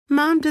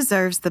Mom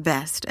deserves the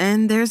best,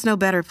 and there's no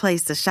better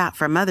place to shop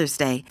for Mother's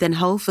Day than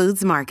Whole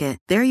Foods Market.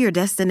 They're your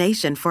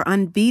destination for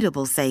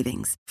unbeatable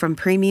savings, from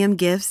premium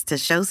gifts to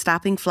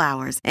show-stopping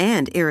flowers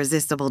and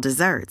irresistible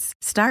desserts.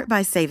 Start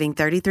by saving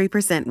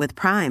 33% with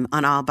Prime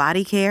on all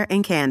body care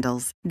and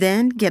candles.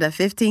 Then get a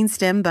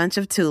 15-stem bunch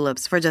of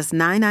tulips for just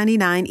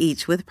 $9.99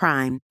 each with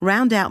Prime.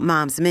 Round out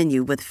Mom's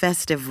menu with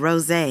festive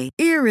rosé,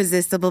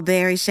 irresistible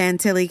berry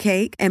chantilly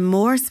cake, and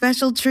more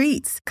special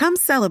treats. Come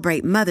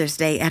celebrate Mother's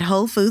Day at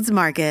Whole Foods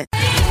Market.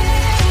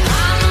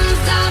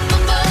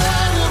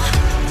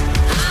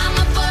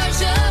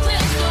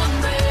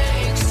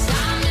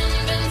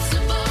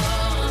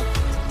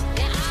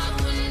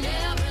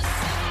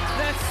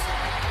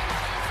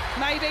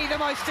 Maybe the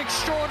most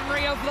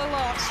extraordinary of the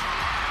lot.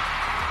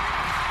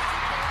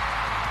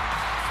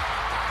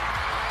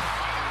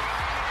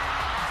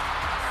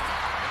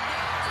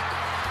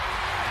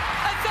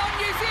 It's on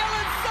New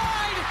Zealand's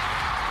side.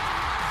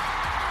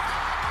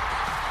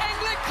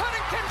 England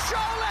couldn't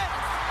control it.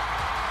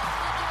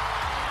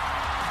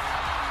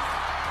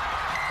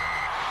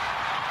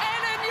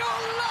 And in your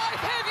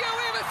life, have you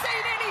ever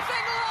seen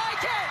anything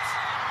like it?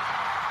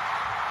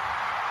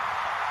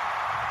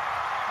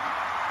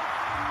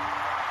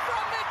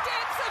 From the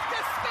depths of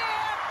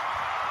despair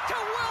to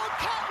World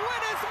Cup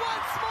winners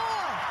once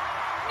more.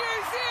 New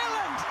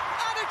Zealand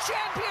are the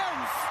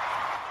champions.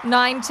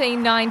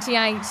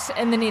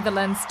 1998 in the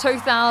Netherlands,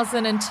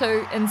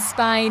 2002 in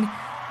Spain,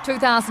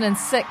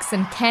 2006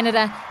 in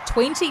Canada,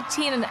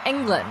 2010 in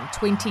England,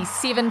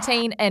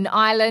 2017 in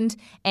Ireland,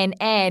 and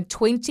add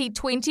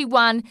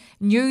 2021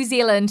 New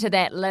Zealand to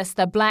that list.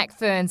 The Black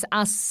Ferns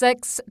are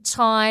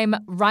 6-time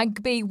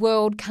Rugby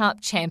World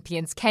Cup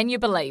champions. Can you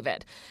believe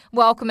it?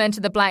 Welcome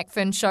into the Black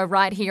Fern Show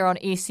right here on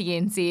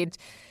SENZ.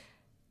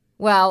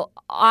 Well,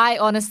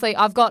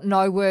 I've got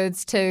no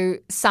words to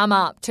sum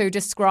up, to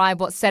describe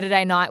what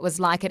Saturday night was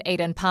like at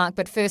Eden Park.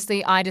 But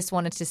firstly, I just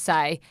wanted to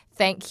say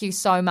thank you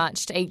so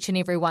much to each and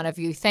every one of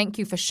you. Thank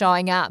you for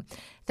showing up.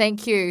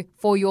 Thank you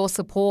for your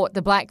support.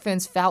 The Black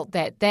Ferns felt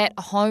that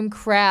home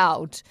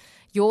crowd,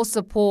 your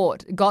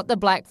support got the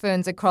Black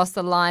Ferns across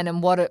the line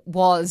in what it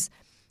was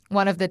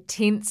one of the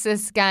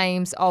tensest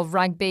games of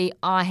rugby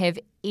I have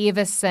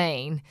ever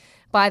seen.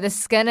 By the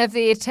skin of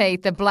their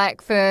teeth, the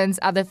Black Ferns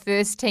are the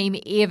first team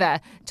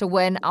ever to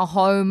win a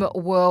home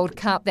World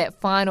Cup.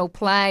 That final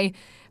play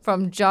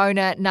from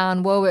Jonah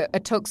Ngannou,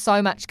 it took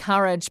so much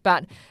courage,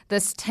 but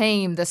this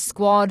team, the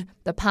squad,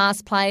 the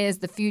past players,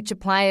 the future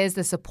players,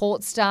 the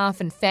support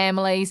staff and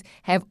families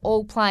have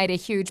all played a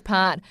huge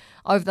part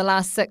over the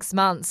last 6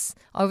 months,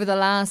 over the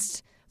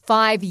last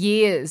 5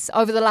 years,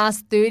 over the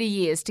last 30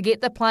 years to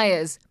get the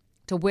players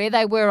to where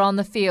they were on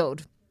the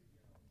field.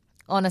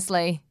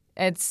 Honestly,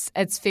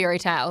 It's fairy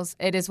tales.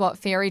 It is what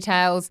fairy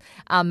tales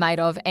are made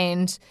of.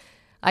 And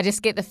I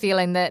just get the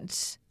feeling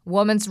that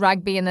women's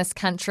rugby in this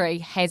country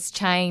has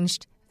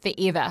changed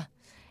forever.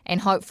 And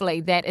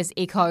hopefully that is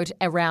echoed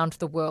around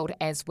the world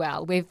as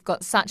well. We've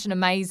got such an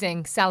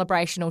amazing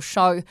celebrational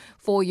show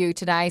for you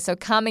today. So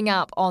coming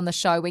up on the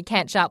show, we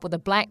catch up with a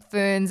Black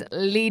Ferns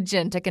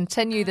legend to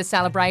continue the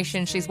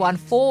celebration. She's won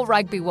 4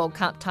 Rugby World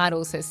Cup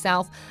titles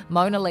herself,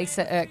 Mona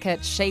Lisa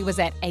Urquhart. She was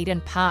at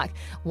Eden Park,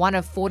 one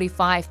of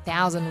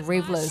 45,000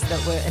 revellers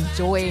that were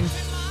enjoying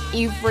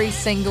every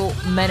single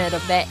minute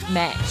of that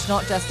match.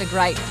 Not just a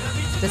great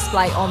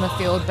display on the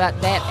field,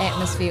 but that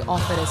atmosphere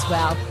offered as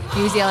well.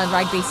 New Zealand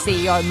Rugby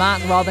CEO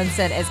Mark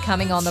Robinson is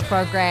coming on the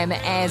program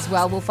as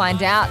well. We'll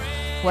find out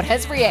what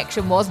his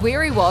reaction was,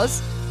 where he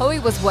was, who he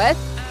was with,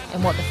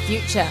 and what the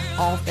future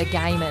of the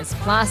game is.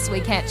 Plus,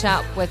 we catch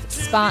up with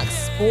Spark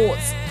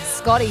Sports'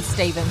 Scotty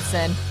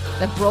Stevenson.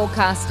 The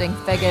broadcasting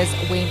figures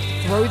went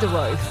through the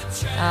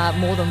roof.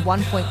 More than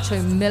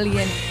 1.2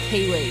 million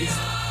Kiwis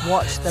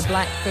watched the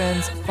Black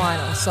Ferns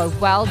final. So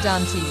well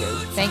done to you.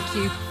 Thank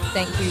you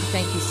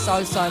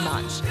so, so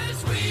much.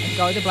 And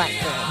go the Black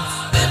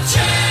Ferns. The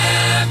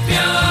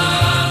champions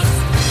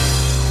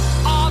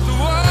of the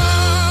world.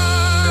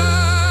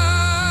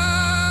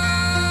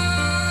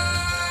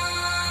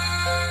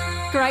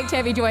 Great to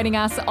have you joining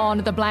us on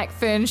the Black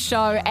Ferns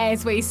Show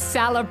as we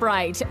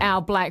celebrate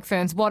our Black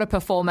Ferns. What a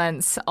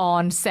performance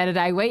on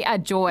Saturday. We are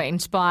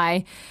joined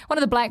by one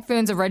of the Black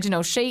Ferns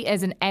originals. She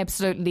is an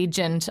absolute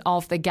legend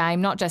of the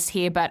game, not just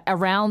here but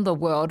around the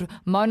world.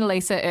 Mona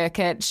Lisa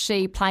Urquhart.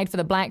 She played for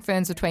the Black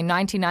Ferns between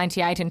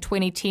 1998 and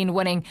 2010,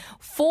 winning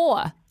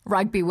 4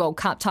 Rugby World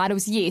Cup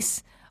titles.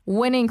 Yes,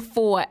 winning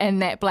 4 in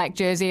that black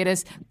jersey. It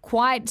is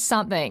quite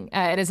something.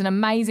 It is an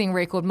amazing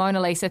record.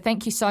 Mona Lisa,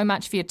 thank you so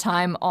much for your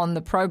time on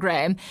the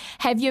program.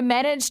 Have you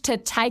managed to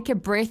take a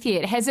breath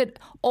yet? Has it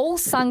all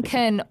sunk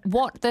in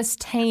what this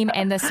team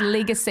and this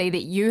legacy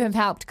that you have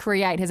helped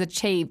create has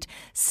achieved?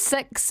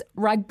 6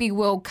 Rugby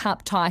World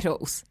Cup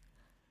titles.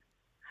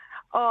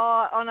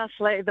 Oh,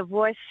 honestly, the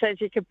voice,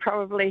 as you could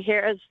probably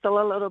hear, is still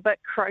a little bit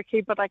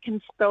croaky, but I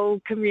can still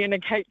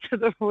communicate to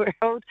the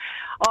world.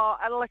 Oh,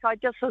 and look, I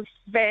just was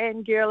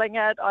fangirling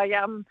it.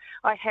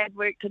 I had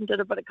worked and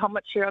did a bit of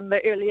commentary on the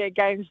earlier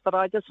games, but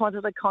I just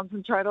wanted to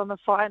concentrate on the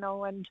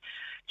final, and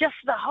just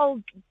the whole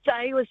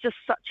day was just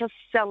such a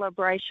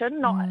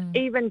celebration, not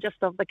even just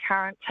of the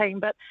current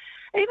team, but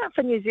even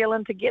for New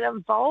Zealand to get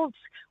involved.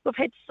 We've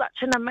had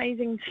such an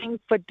amazing team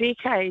for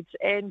decades,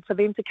 and for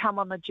them to come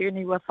on the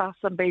journey with us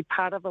and be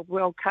part of a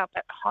World Cup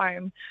at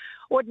home,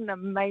 what an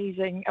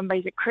amazing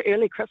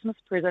early Christmas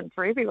present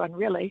for everyone,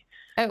 really.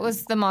 It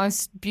was the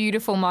most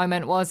beautiful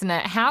moment, wasn't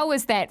it? How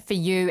was that for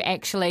you,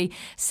 actually,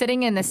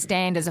 sitting in the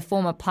stand as a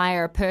former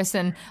player, a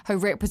person who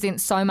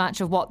represents so much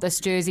of what this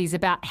jersey's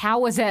about? How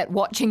was it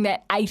watching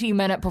that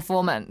 80-minute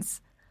performance?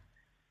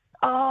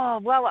 Oh,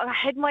 well, I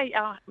had my...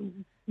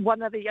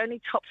 one of the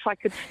only tops I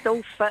could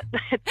still fit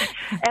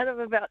out of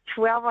about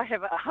 12 I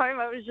have at home.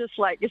 I was just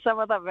like, some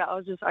of them,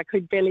 I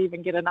could barely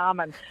even get an arm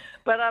in.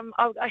 But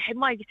I had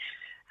my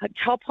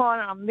top on,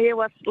 and I'm there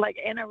with like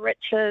Anna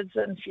Richards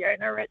and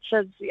Fiona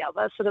Richards, the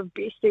other sort of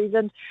besties,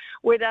 and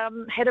we'd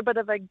had a bit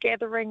of a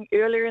gathering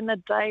earlier in the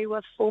day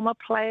with former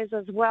players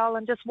as well,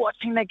 and just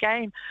watching the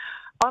game.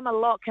 I'm a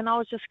lock, and I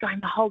was just going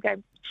the whole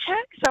game,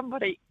 check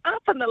somebody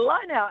up in the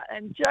line out,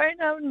 and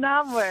Jonah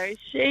Namu,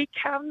 she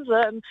comes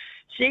in,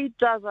 she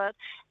does it,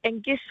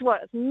 and guess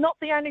what? It's not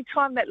the only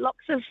time that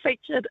Locks is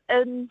featured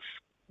in,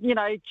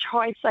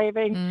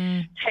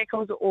 try-saving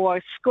tackles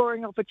or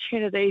scoring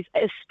opportunities,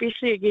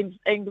 especially against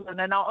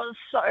England, and I was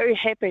so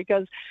happy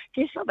because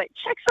guess what? They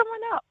check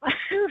someone up,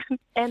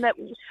 and that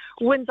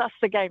wins us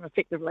the game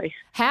effectively.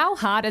 How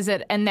hard is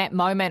it in that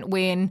moment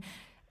when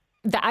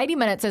the 80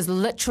 minutes is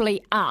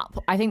literally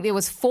up? I think there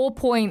was 4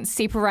 points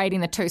separating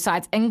the two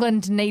sides.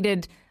 England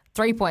needed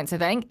 3 points, I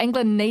think.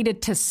 England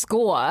needed to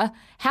score.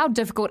 How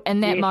difficult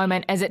in that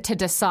moment is it to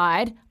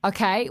decide,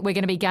 okay, we're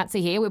going to be gutsy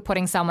here, we're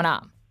putting someone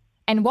up?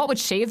 And what would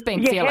she have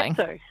been feeling?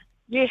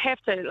 You have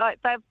to. Like,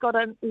 they've got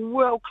a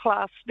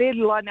world-class, they'd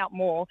line out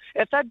more.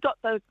 If they'd got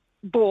the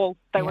ball,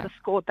 they would have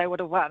scored, they would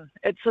have won.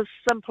 It's as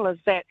simple as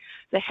that.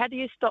 So how do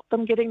you stop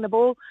them getting the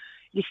ball?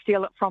 You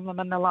steal it from them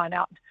in the line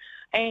out.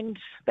 And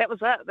that was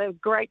it. They were a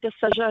great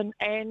decision,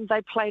 and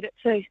they played it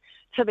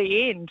to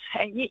the end.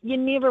 And you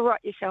never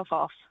write yourself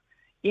off.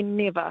 You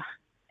never.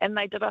 And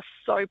they did us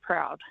so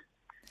proud.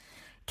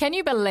 Can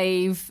you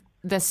believe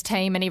this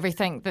team and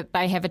everything that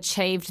they have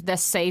achieved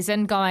this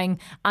season, going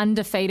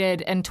undefeated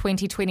in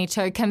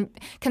 2022,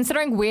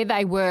 considering where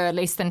they were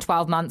less than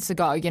 12 months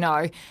ago?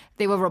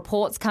 There were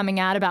reports coming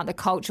out about the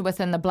culture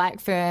within the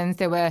Black Ferns.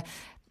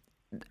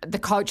 The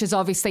coach is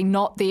obviously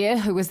not there,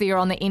 who was there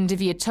on the end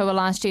of year tour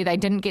last year. They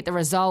didn't get the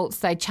results.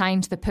 They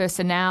changed the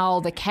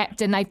personnel, the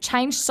captain. They've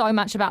changed so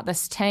much about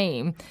this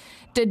team.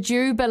 Did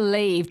you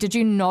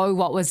know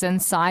what was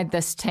inside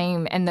this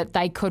team and that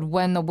they could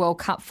win the World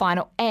Cup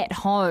final at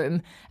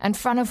home in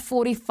front of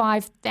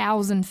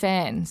 45,000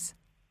 fans?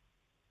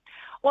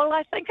 Well,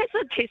 I think it's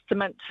a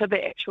testament to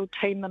the actual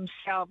team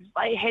themselves.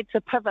 They had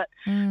to pivot.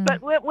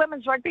 But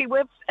women's rugby,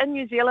 in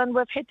New Zealand,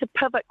 we've had to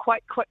pivot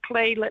quite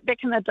quickly. Like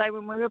back in the day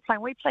when we were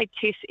playing, we played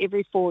tests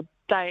every 4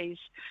 days.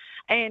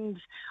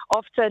 And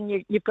often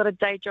you've got a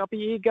day job,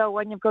 you go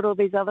and you've got all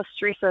these other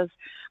stresses.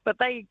 But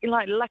they,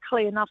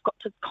 luckily enough, got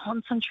to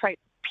concentrate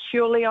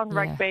purely on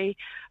rugby.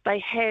 They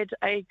had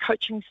a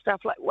coaching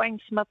staff, like Wayne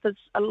Smith is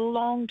a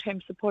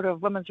long-term supporter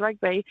of women's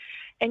rugby.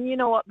 And you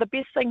know what? The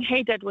best thing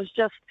he did was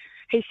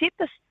he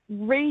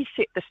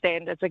reset the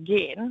standards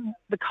again,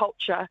 the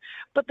culture,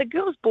 but the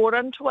girls bought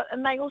into it,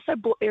 and they also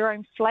brought their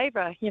own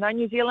flavour.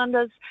 New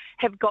Zealanders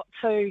have got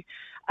to,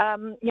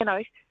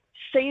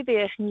 see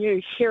their new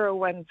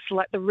heroines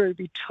like the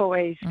Ruby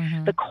Toys,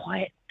 the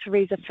quiet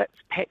Teresa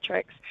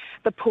Fitzpatricks,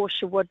 the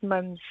Portia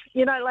Woodmans.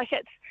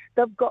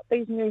 They've got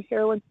these new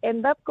heroines,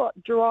 and they've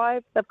got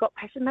drive, they've got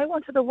passion. They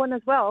wanted to win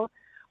as well.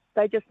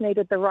 They just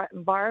needed the right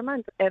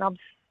environment, and I'm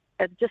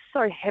just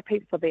so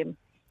happy for them.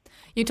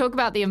 You talk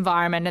about the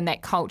environment and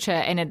that culture,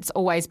 and it's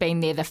always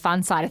been there, the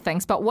fun side of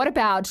things. But what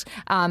about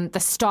the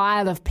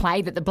style of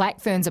play that the Black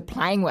Ferns are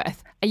playing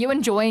with? Are you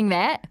enjoying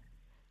that?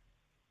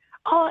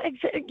 Oh,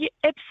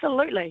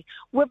 absolutely.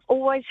 We've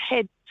always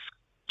had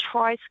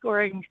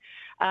try-scoring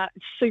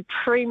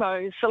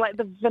supremos, so like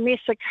the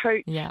Vanessa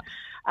Coote. Yeah.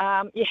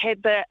 You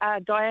had the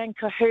Diane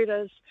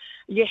Kahutas.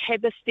 You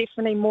had the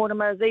Stephanie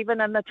Mortimers.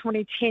 Even in the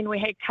 2010, we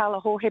had Carla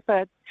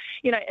Hohepa.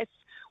 If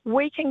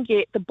we can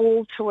get the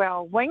ball to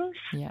our wings,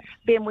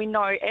 then we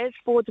know as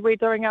forwards we're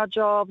doing our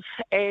jobs,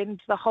 and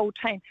the whole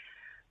team.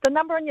 The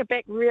number on your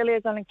back really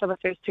is only for the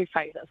first 2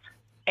 phases.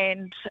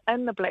 And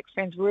in the Black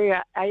Ferns, we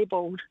are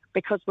able,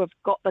 because we've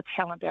got the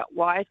talent out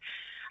wide,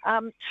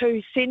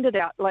 to send it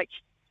out. Like,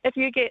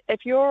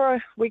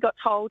 we got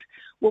told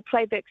we'll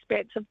play the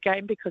expansive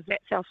game because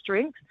that's our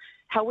strength.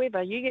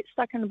 However, you get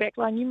stuck in the back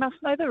line, you must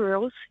know the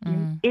rules.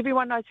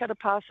 Everyone knows how to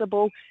pass the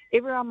ball.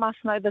 Everyone must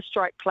know the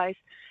strike place.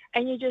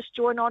 And you just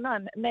join on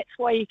in. And that's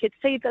why you could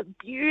see the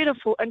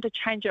beautiful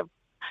interchange of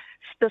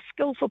the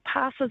skillful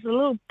passes, the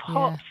little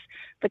pops,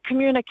 the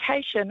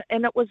communication,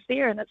 and it was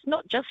there. And it's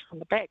not just from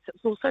the backs,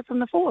 it's also from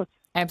the forwards.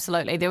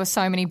 Absolutely. There were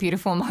so many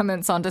beautiful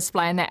moments on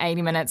display in that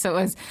 80 minutes. It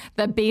was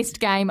the best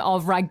game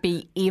of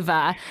rugby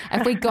ever.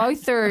 If we go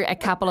through a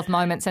couple of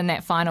moments in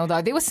that final,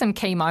 though, there were some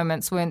key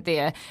moments, weren't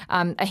there?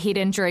 A head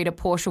injury to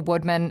Portia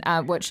Woodman,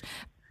 which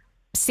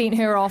sent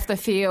her off the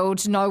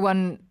field. No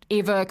one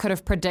ever could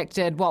have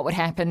predicted what would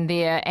happen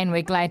there, and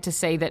we're glad to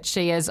see that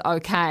she is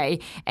okay.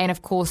 And,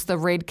 of course, the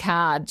red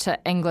card to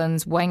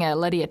England's winger,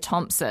 Lydia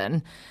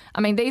Thompson.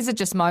 I mean, these are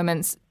just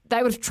moments.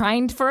 They would have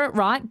trained for it,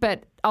 right?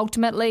 But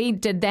ultimately,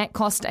 did that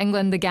cost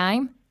England the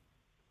game?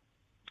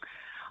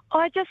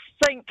 I just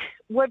think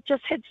we've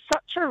just had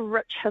such a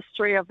rich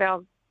history of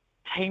our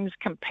teams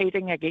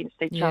competing against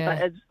each other.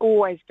 It's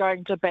always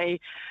going to be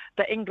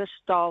the English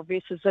style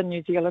versus the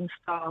New Zealand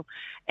style.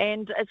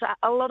 And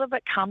a lot of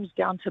it comes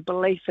down to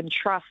belief and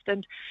trust.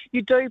 And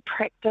you do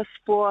practice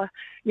for,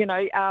 you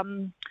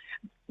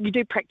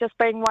do practice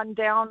being one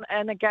down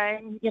in a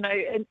game. You know,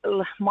 in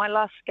my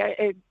last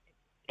game,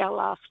 our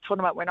last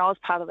tournament when I was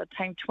part of the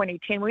team,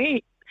 2010,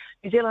 New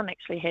Zealand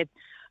actually had,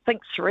 I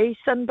think, 3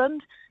 sin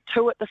binned,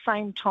 2 at the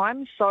same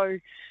time. So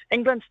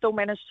England still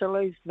managed to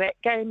lose that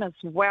game as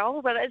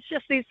well. But it's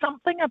just, there's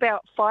something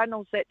about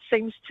finals that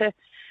seems to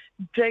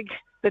dig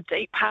the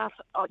deep path,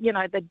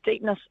 the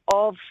deepness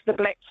of the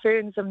Black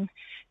Ferns. And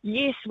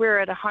yes, we're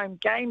at a home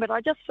game, but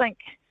I just think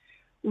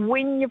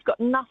when you've got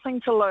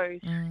nothing to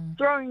lose,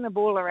 throwing the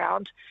ball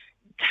around,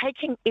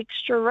 taking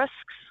extra risks,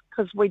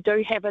 because we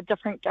do have a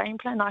different game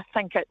plan, I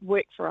think it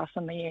worked for us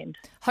in the end.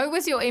 Who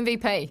was your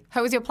MVP?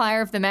 Who was your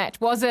player of the match?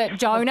 Was it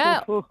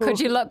Jonah? Could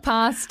you look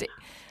past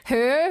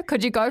her?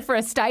 Could you go for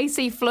a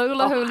Stacey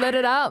Flula who lit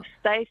it up?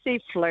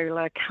 Stacey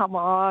Flula, come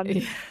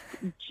on.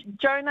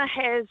 Jonah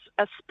has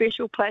a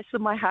special place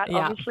in my heart,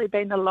 obviously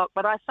being a lock,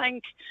 but I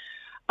think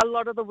a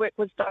lot of the work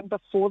was done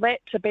before that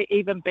to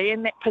even be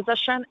in that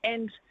position.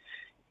 And,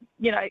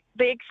 the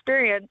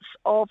experience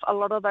of a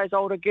lot of those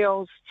older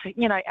girls,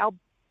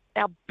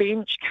 our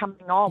bench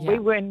coming on, we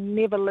were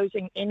never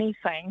losing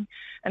anything.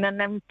 And then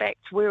in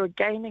fact, we were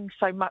gaining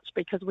so much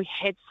because we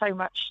had so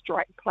much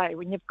strike play.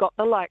 When you've got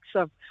the likes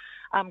of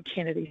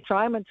Kennedy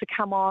Simon to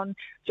come on,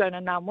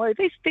 Jonah Namwu,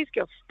 these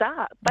girls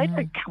start. They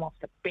don't come off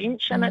the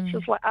bench. And it's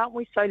just like, aren't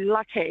we so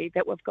lucky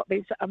that we've got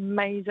these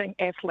amazing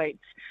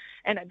athletes?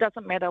 And it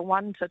doesn't matter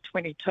 1 to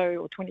 22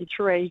 or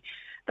 23,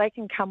 they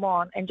can come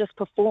on and just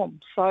perform.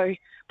 So,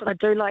 but I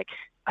do like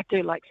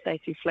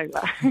Stacey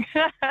Flula.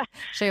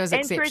 She was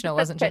exceptional,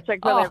 wasn't she?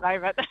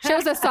 She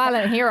was a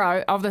silent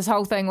hero of this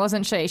whole thing,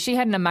 wasn't she? She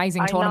had an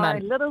amazing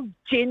tournament. Little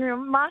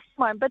general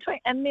mastermind between,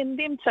 and then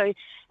them two.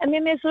 And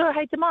then there's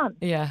Hey Demand.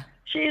 Yeah.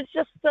 She is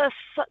just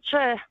such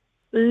a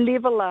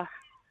leveller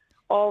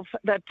of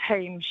the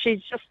team.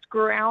 She's just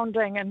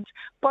grounding, and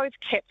both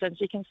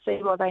captains, you can see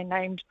why they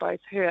named both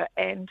her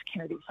and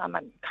Kennedy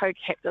Simon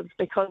co-captains,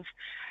 because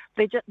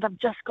they've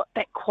just got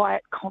that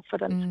quiet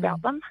confidence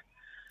about them.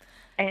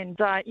 And,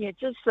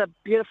 just the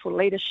beautiful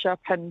leadership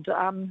and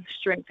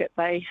strength that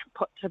they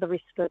put to the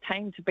rest of the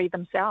team to be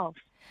themselves.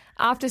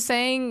 After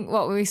seeing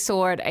what we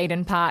saw at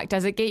Eden Park,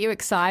 does it get you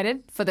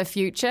excited for the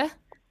future?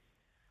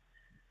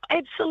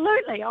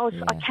 Absolutely. I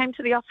came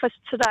to the office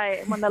today,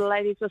 and one of the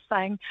ladies was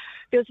saying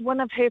there was one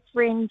of her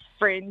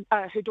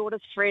her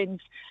daughter's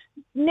friends,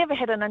 never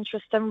had an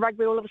interest in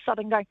rugby, all of a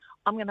sudden going,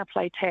 I'm going to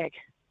play tag.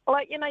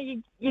 Like,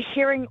 you're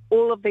hearing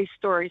all of these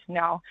stories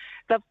now.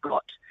 They're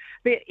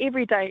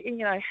every day,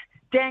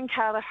 Dan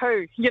Carter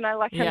who, in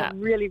a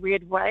really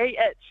weird way.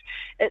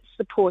 It's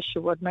the Portia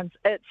Woodmans,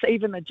 it's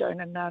even the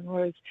Jonah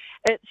Nunwus,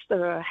 it's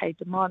the Hey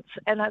Demonts,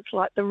 and it's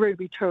like the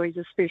Ruby Tuis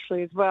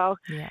especially as well.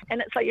 Yeah.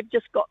 And it's like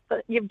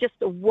you've just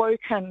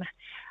awoken,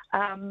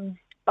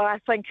 I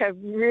think, a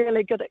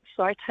really good,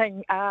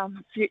 exciting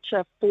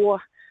future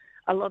for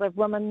a lot of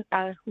women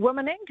and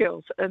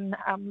girls in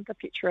the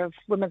future of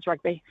women's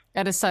rugby.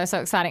 It is so, so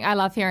exciting. I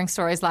love hearing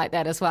stories like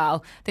that as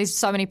well. There's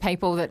so many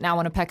people that now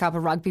want to pick up a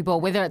rugby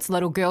ball, whether it's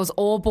little girls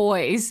or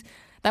boys.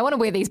 They want to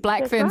wear these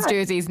Black Ferns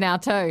jerseys now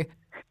too.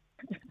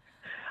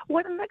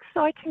 What an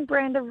exciting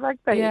brand of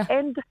rugby. Yeah.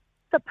 And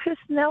the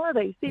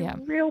personalities. They're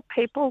real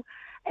people.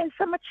 And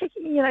some are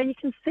checking, you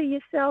can see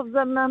yourselves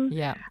in them.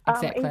 Yeah,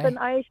 exactly. Even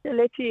Aisha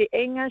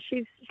Leti-Inga,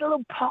 she's a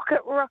little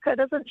pocket rocket,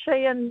 isn't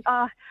she? And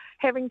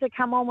having to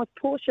come on with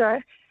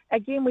Portia,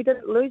 again, we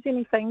didn't lose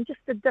anything,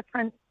 just a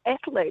different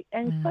athlete.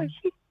 And so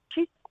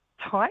she's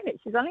tiny.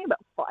 She's only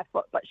about 5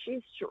 foot, but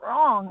she's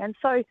strong. And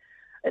so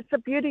it's the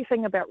beauty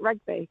thing about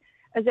rugby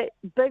is that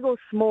big or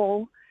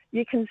small,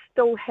 you can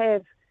still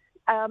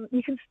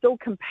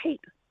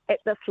compete at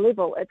this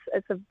level.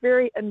 It's a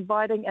very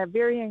inviting, a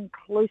very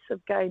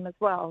inclusive game as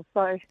well.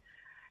 So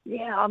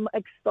yeah, I'm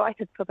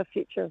excited for the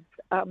future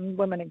of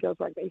women and girls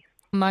rugby.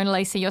 Mona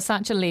Lisa, you're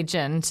such a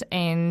legend,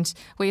 and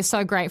we are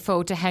so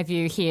grateful to have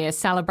you here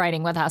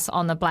celebrating with us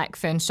on the Black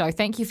Ferns Show.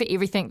 Thank you for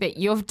everything that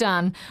you've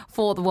done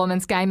for the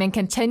women's game and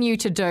continue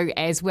to do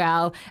as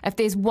well. If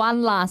there's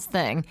one last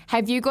thing,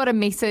 have you got a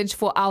message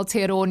for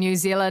Aotearoa New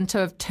Zealand who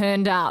have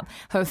turned up,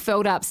 who have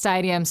filled up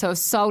stadiums, who have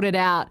sold it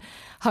out,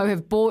 who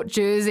have bought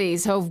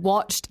jerseys, who have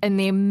watched in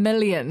their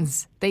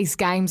millions these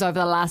games over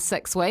the last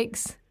 6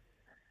 weeks?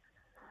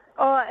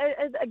 Oh,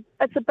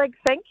 it's a big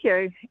thank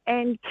you,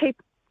 and keep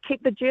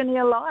the journey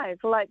alive.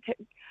 Like,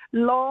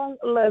 long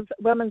live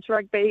women's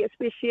rugby,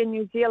 especially in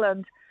New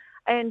Zealand,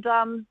 and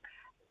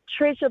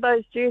treasure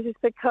those jerseys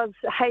because,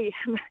 hey,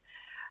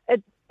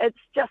 it's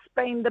just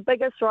been the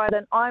biggest ride,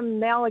 and I'm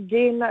now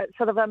again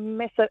sort of a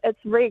massive. It's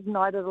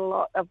reignited a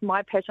lot of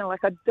my passion.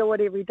 Like, I do it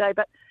every day,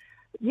 but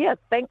yeah,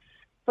 thanks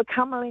for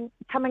coming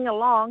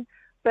along.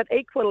 But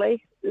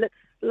equally, let's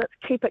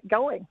keep it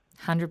going.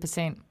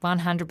 100%,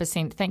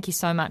 100%. Thank you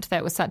so much.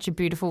 That was such a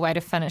beautiful way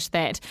to finish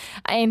that.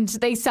 And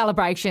these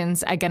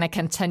celebrations are going to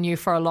continue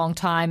for a long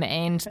time.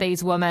 And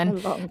these women,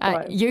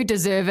 you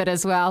deserve it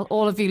as well.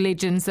 All of you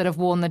legends that have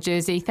worn the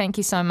jersey, thank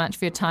you so much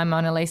for your time,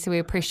 Mona Lisa. We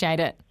appreciate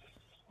it.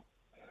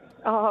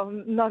 Oh,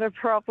 not a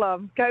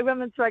problem. Go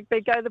women's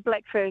rugby, go the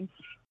Black Ferns.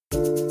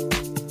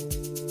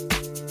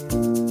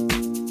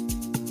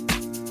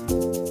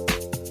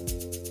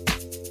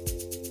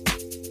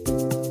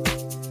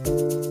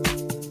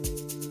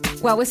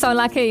 Well, we're so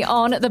lucky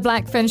on the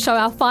Black Ferns Show,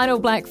 our final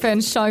Black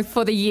Ferns Show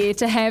for the year,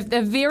 to have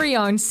the very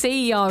own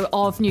CEO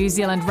of New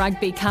Zealand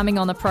Rugby coming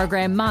on the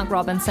program, Mark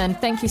Robinson.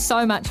 Thank you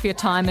so much for your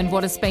time and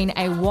what has been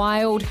a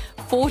wild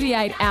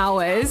 48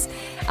 hours.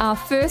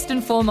 First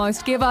and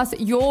foremost, give us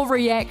your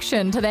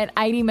reaction to that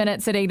 80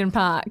 minutes at Eden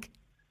Park.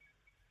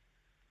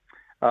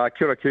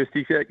 Kia ora,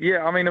 Kirsty.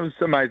 Yeah, I mean, it was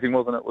amazing,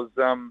 wasn't it? It was,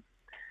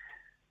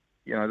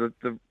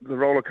 the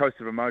roller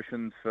coaster of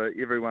emotions for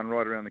everyone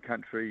right around the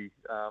country,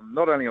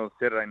 not only on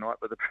Saturday night,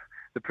 but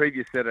the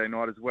previous Saturday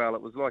night as well.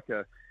 It was like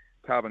a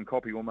carbon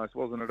copy almost,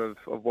 wasn't it,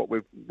 of what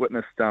we've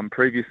witnessed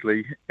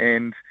previously.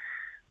 And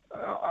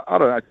I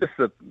don't know, just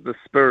the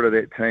spirit of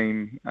that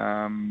team,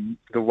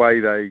 the way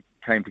they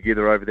came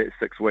together over that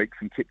 6 weeks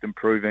and kept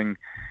improving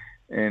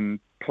and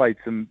played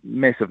some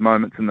massive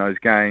moments in those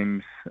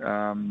games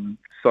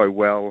so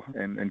well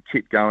and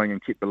kept going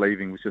and kept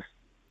believing was just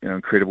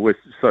incredible. We're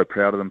so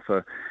proud of them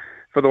for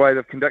the way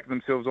they've conducted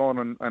themselves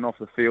on and off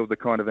the field, the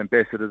kind of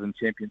ambassadors and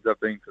champions they've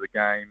been for the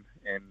game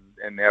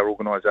and our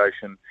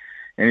organisation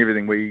and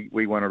everything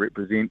we want to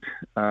represent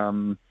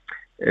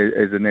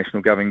as a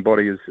national governing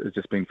body has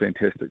just been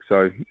fantastic.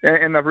 So,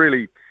 and they've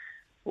really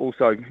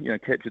also,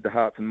 captured the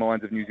hearts and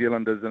minds of New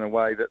Zealanders in a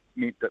way that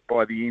meant that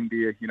by the end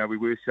there, we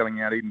were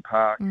selling out Eden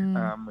Park.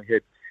 We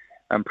had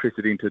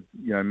unprecedented,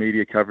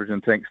 media coverage,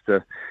 and thanks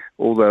to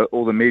all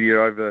the media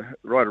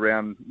right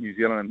around New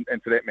Zealand,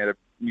 and for that matter,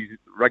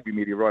 rugby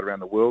media right around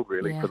the world,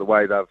 really, for the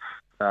way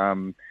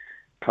they've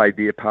played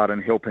their part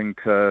in helping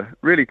to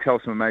really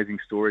tell some amazing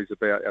stories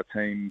about our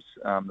teams,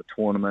 the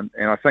tournament,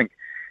 and I think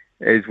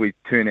as we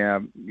turn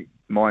our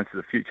minds to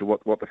the future,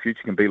 what the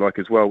future can be like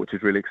as well, which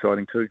is really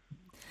exciting too.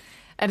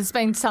 It has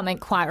been something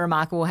quite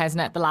remarkable,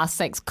 hasn't it, the last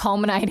 6,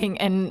 culminating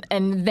in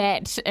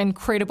that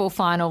incredible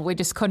final. We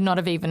just could not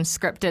have even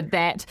scripted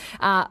that.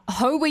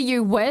 Who were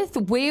you with?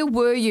 Where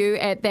were you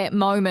at that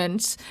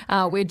moment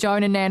where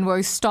Jonah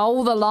Nanwu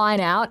stole the line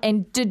out?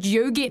 And did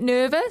you get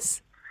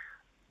nervous?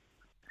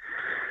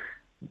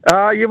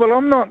 Yeah, well,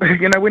 I'm not.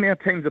 When our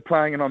teams are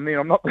playing and I'm there,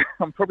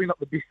 I'm probably not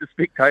the best of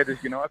spectators.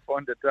 I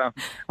find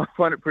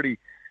it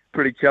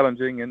pretty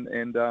challenging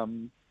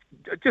and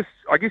just,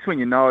 I guess,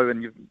 when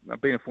and you've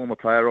been a former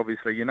player,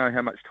 obviously,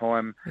 how much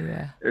time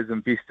is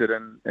invested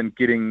in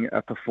getting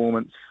a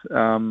performance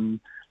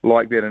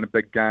like that in a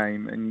big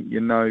game, and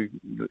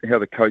how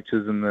the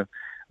coaches and the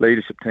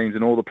leadership teams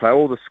and all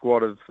the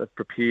squad have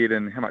prepared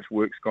and how much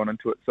work's gone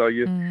into it. So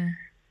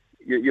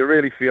you're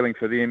really feeling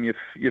for them.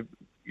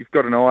 You've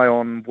got an eye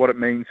on what it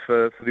means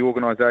for the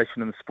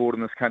organisation and the sport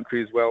in this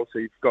country as well. So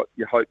you've got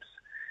your hopes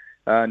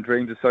and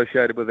dreams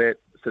associated with that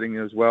sitting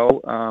there as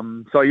well.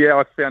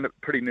 I found it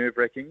pretty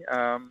nerve-wracking.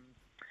 I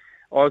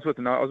was with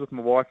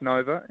my wife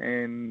Nova,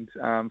 and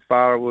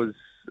Farah was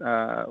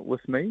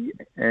with me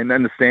and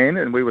in the stand,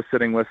 and we were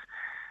sitting with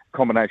a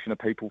combination of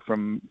people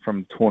from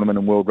tournament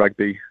and world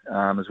rugby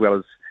as well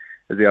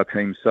as our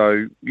team.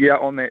 So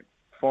on that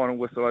final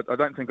whistle, I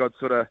don't think I'd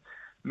sort of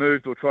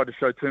moved or tried to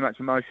show too much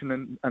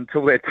emotion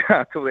until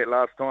that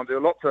last time. There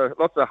were lots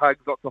of hugs,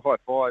 lots of high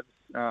fives.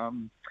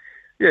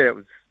 It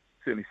was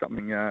certainly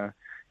something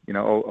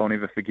I'll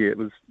never forget. It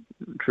was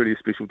truly a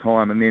special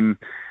time. And then,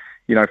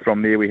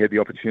 from there we had the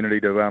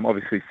opportunity to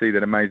obviously see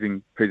that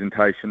amazing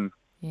presentation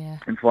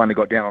and finally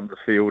got down onto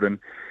the field and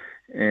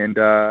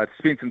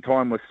spent some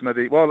time with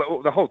Smithy.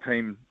 Well, the whole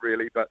team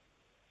really, but,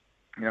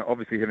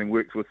 obviously having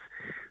worked with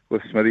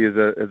Smithy as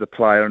a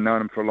player and known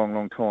him for a long,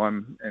 long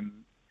time and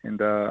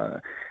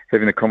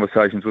having the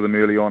conversations with him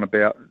early on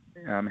about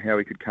how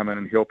he could come in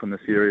and help in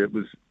this area. It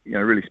was,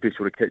 really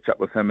special to catch up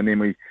with him. And then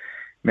we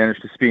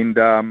managed to spend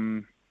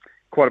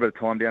quite a bit of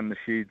time down in the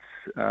sheds,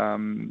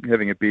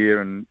 having a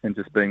beer and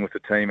just being with the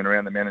team and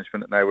around the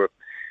management, and they were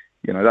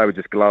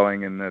just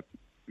glowing, and the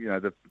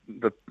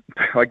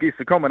I guess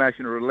the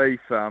combination of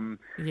relief,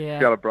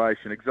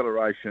 celebration,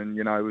 exhilaration,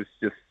 was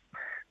just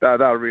they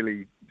were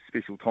really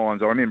special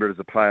times. I remember as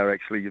a player,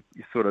 actually, you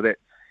sort of that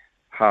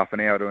half an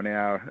hour to an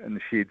hour in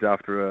the sheds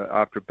after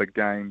a big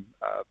game,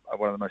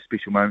 one of the most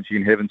special moments you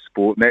can have in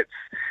sport, and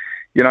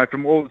that's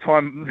from all the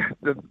time,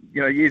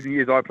 years and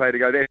years I played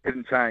ago, that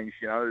hasn't changed.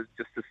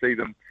 Just to see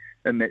them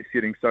in that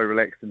setting so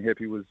relaxed and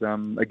happy was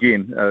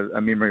again a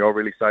memory I'll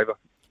really savour.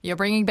 You're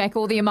bringing back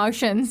all the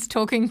emotions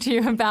talking to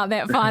you about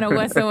that final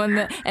whistle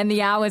and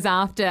the hours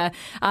after.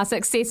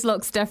 Success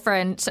looks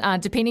different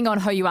depending on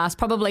who you ask.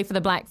 Probably for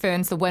the Black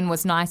Ferns, the win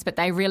was nice, but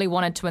they really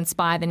wanted to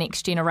inspire the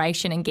next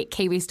generation and get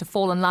Kiwis to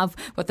fall in love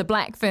with the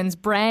Black Ferns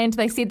brand.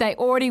 They said they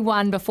already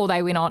won before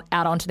they went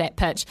out onto that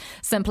pitch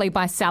simply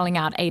by selling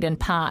out Eden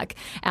Park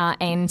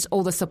and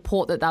all the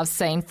support that they've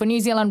seen. For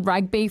New Zealand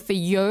Rugby, for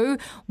you,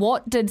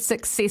 what did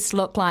success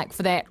look like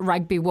for that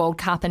Rugby World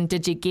Cup, and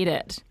did you get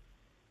it?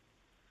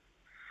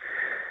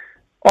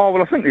 Oh,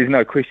 well, I think there's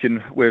no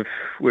question we've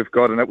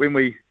gotten it. When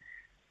we,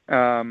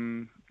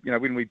 when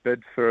we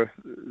bid for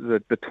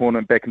the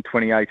tournament back in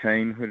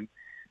 2018, when,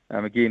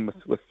 again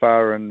with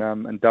Farah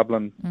and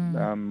Dublin,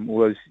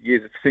 all those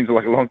years, it seems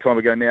like a long time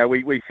ago now.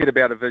 We set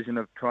about a vision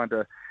of trying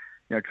to,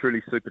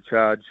 truly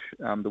supercharge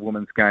the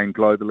women's game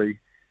globally,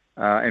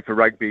 and for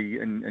rugby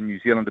in New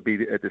Zealand to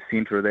be at the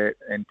centre of that.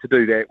 And to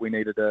do that, we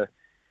needed an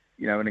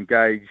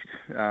engaged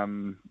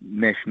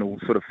national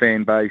sort of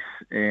fan base,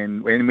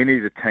 and we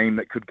needed a team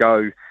that could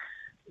go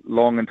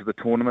long into the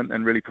tournament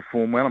and really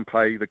perform well and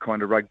play the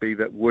kind of rugby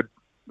that would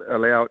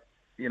allow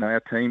our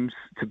teams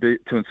to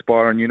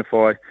inspire and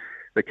unify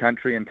the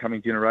country and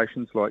coming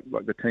generations, like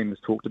the team has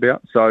talked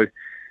about. So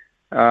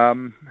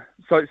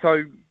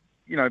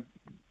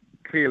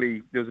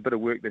clearly there was a bit of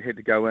work that had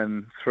to go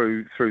in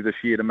through this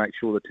year to make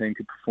sure the team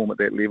could perform at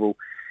that level,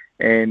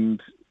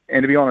 and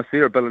to be honest,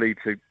 their ability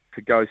to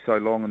go so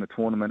long in the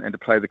tournament and to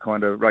play the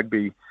kind of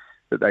rugby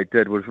that they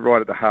did was right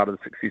at the heart of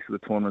the success of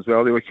the tournament as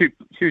well. There were a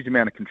huge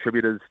amount of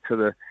contributors to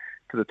the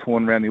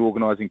tournament around the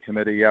organising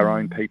committee, our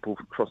own people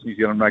across New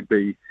Zealand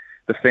Rugby,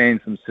 the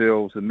fans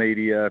themselves, the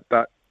media.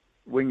 But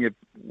when you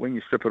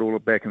strip it all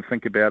back and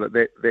think about it,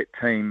 that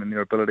team and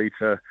their ability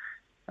to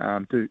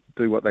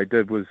do what they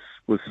did was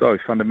so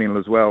fundamental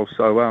as well.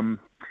 So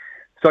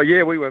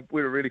yeah, we were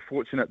really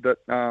fortunate that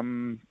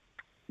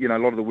a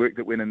lot of the work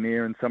that went in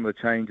there and some of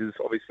the changes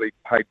obviously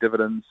paid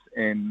dividends,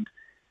 and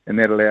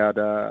that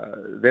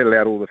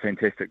allowed all the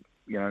fantastic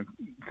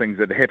things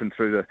that happened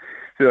through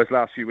those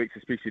last few weeks,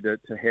 especially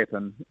to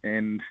happen.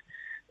 And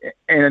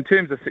in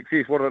terms of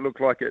success, what it looked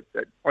like,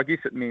 I guess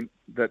it meant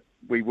that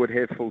we would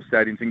have full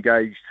stadiums,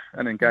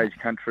 an engaged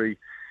country,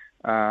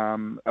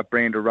 a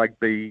brand of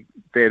rugby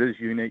that is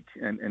unique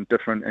and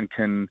different and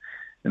can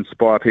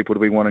inspire people to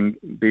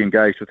be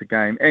engaged with the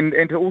game, and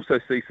to also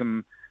see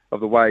some of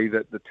the way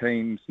that the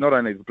teams, not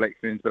only the Black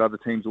Ferns, but other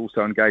teams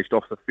also engaged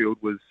off the field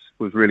was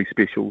really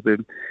special.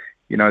 The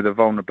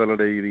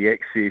vulnerability, the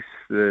access,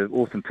 the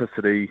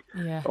authenticity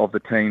of the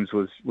teams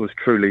was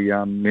truly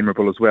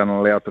memorable as well, and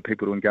allowed for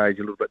people to engage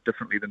a little bit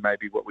differently than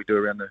maybe what we do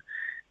around the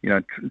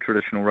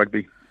traditional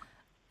rugby.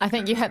 I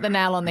think you hit the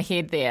nail on the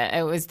head there.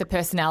 It was the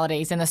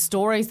personalities and the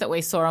stories that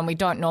we saw, and we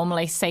don't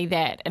normally see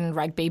that in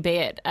rugby, be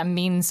it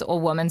men's or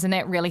women's, and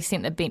that really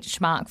set the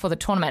benchmark for the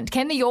tournament.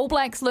 Can the All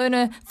Blacks learn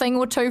a thing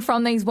or two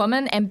from these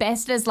women,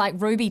 ambassadors like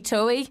Ruby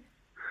Tui?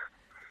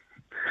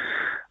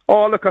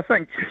 Oh, look, I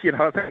think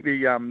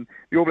the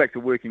All Blacks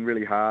are working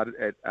really hard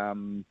at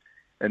in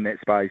that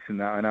space,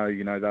 and I know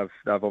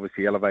they've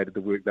obviously elevated the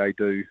work they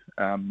do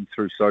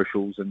through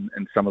socials and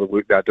some of the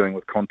work they're doing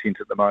with content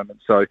at the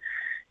moment. So,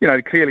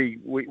 clearly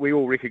we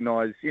all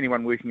recognise,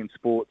 anyone working in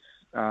sports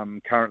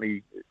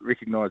currently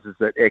recognises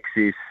that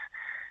access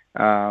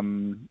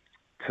to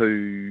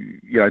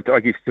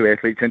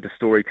athletes and to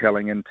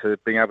storytelling and to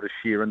being able to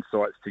share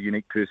insights to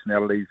unique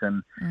personalities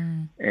and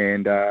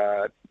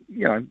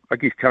I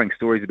guess telling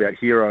stories about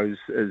heroes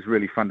is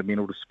really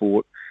fundamental to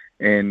sport.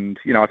 And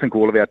I think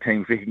all of our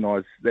teams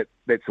recognise that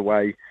that's the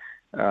way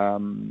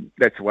of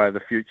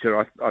the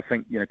future. I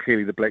think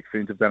clearly the Black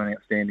Ferns have done an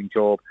outstanding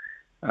job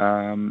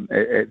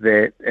at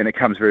that, and it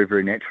comes very,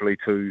 very naturally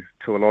to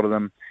a lot of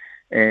them.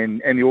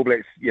 And the All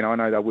Blacks, I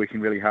know they're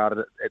working really hard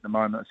at the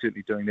moment,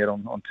 certainly doing that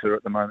on tour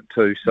at the moment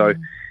too. So,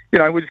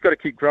 we've just got to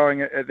keep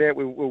growing at that.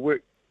 We'll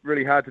work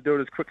really hard to do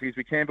it as quickly as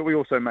we can, but we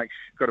also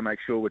got to make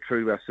sure we're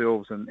true to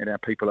ourselves and our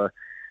people are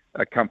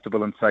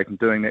comfortable and safe in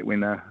doing that when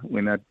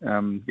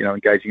they're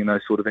engaging in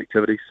those sort of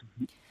activities.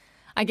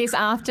 I guess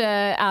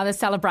after the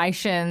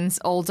celebrations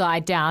all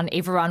died down,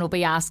 everyone will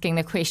be asking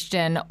the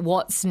question,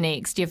 what's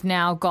next? You've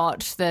now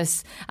got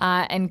this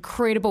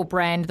incredible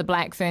brand, the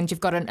Black Ferns.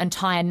 You've got an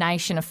entire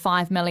nation of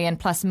 5 million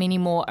plus many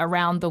more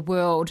around the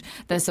world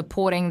that are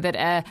supporting, that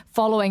are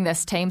following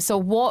this team. So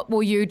what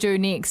will you do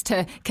next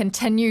to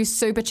continue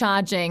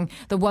supercharging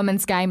the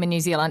women's game in New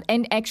Zealand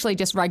and actually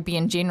just rugby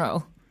in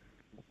general?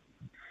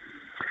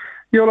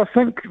 Yeah, well, I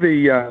think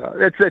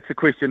that's a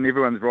question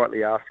everyone's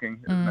rightly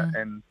asking, isn't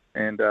it?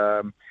 And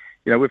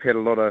we've had a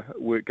lot of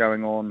work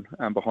going on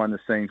behind the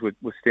scenes.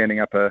 We're standing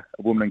up a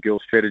women and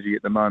girls strategy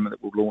at the moment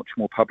that will launch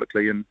more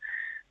publicly in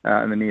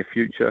the near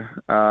future.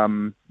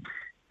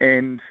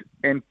 And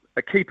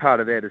a key part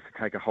of that is to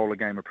take a whole of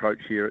game approach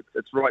here.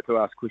 It's right to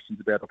ask questions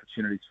about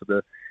opportunities for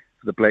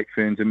the Black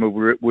Ferns, and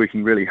we're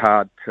working really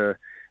hard to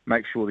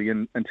make sure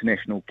the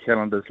international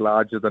calendar is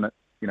larger than it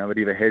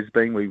ever has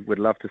been. We would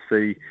love to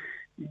see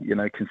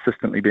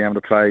consistently be able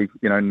to play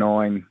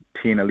 9,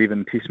 10,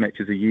 11 test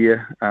matches a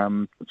year,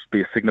 which would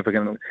be a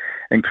significant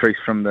increase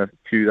from the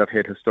few they've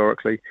had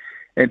historically.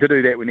 And to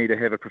do that, we need to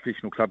have a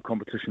professional club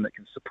competition that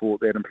can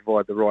support that and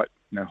provide the right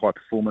high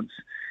performance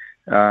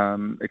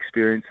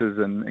experiences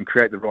and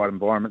create the right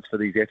environments for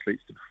these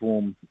athletes to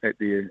perform at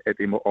their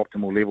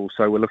optimal level.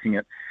 So we're looking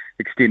at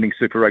extending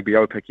Super Rugby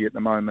Aupiki at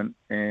the moment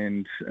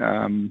and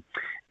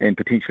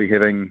potentially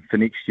having for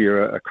next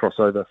year a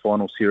crossover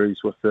final series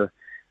with the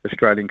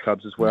Australian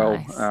clubs as well.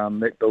 Nice.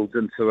 That builds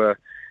into a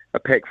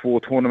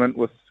Pac-4 tournament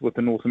with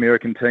the North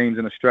American teams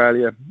in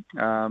Australia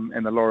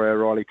and the Laurie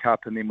O'Reilly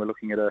Cup, and then we're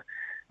looking at a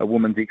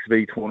women's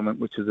XV tournament,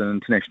 which is an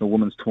international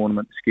women's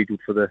tournament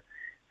scheduled for the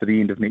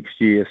end of next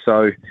year.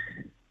 So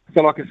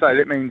like I say,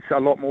 that means a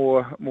lot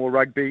more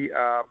rugby.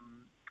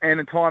 And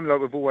in time, like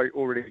we've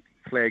already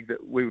flagged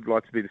that we would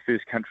like to be the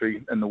first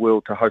country in the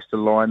world to host a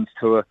Lions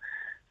tour,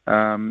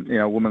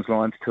 women's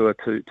Lions tour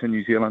to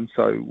New Zealand.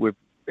 So we're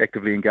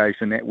actively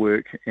engaged in that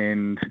work,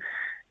 and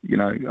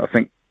I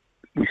think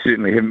we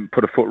certainly haven't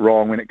put a foot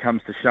wrong when it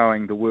comes to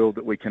showing the world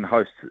that we can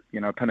host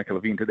a pinnacle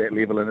event at that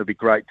level, and it'd be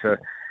great to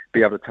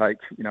be able to take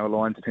a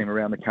Lions team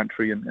around the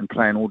country and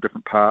play in all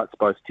different parts,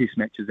 both test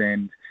matches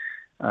and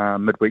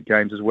midweek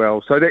games as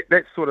well. So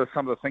that's sort of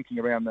some of the thinking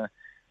around the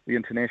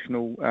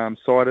international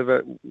side of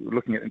it. We're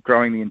looking at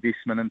growing the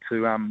investment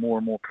into more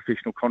and more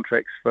professional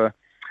contracts for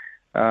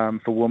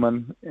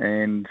women,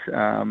 and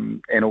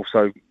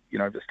also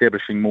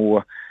establishing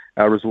more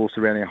resource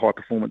around our high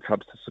performance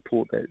hubs to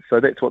support that. So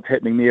that's what's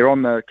happening there.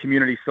 On the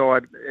community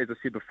side, as I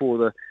said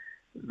before,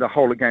 the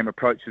whole of game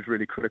approach is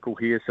really critical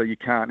here. So you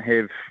can't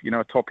have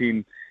a top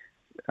end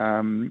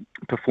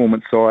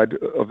performance side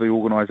of the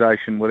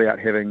organisation without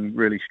having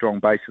really strong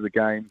base of the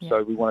game. Yeah.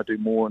 So we want to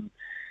do more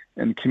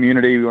in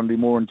community. We want to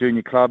do more in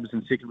junior clubs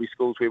and secondary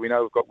schools where we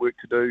know we've got work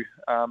to do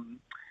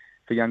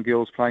for young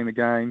girls playing the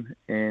game.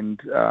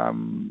 And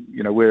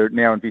we're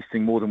now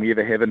investing more than we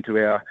ever have into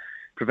our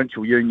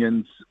provincial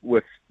unions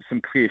with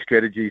some clear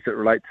strategies that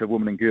relate to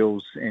women and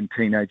girls and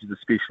teenagers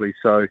especially.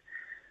 So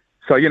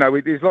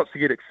there's lots to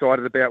get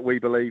excited about. We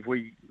believe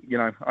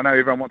I know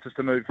everyone wants us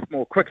to move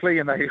more quickly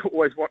and they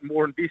always want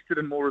more invested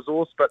and more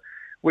resource, but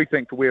we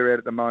think for where we're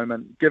at the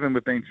moment, given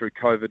we've been through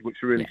COVID, which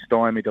really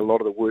stymied a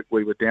lot of the work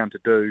we were down to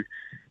do,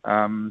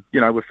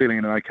 we're feeling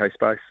in an okay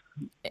space.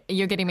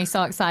 You're getting me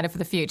so excited for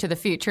the future. The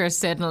future is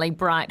certainly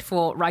bright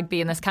for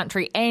rugby in this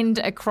country and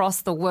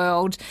across the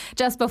world.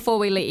 Just before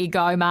we let you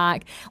go,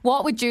 Mark,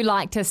 what would you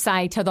like to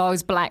say to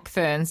those Black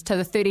Ferns, to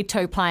the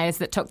 32 players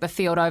that took the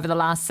field over the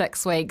last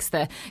 6 weeks,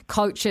 the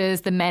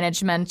coaches, the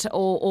management,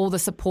 all the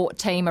support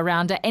team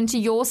around it, and to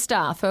your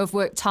staff who have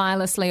worked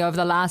tirelessly over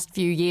the last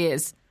few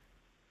years?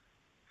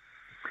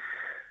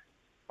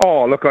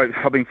 Oh, look,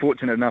 I've been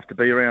fortunate enough to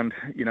be around,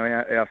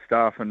 our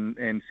staff and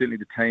certainly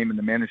the team and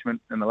the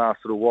management in the last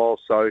little while.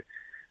 So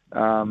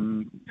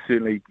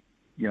certainly,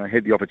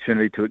 had the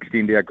opportunity to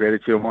extend our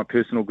gratitude, my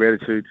personal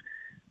gratitude,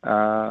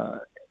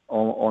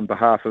 on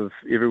behalf of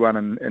everyone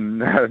in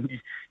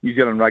New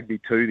Zealand rugby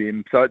to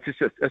them. So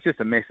it's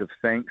just a massive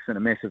thanks and a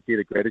massive debt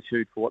of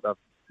gratitude for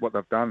what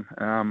they've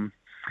done.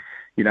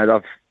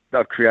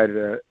 They've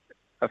created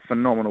a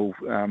phenomenal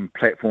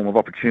platform of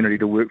opportunity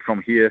to work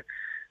from here.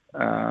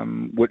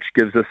 Which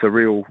gives us a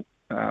real,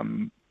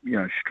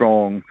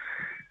 strong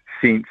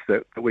sense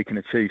that we can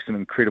achieve some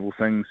incredible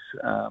things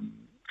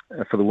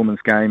for the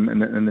women's game in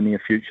the near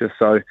future.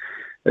 So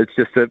it's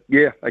just a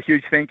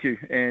huge thank you.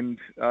 And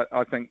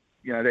I think,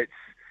 that's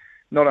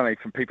not only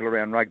from people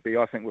around rugby.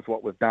 I think with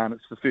what we've done,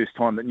 it's the first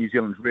time that New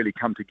Zealand's really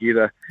come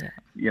together,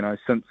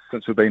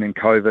 since we've been in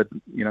COVID.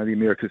 The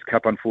America's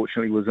Cup,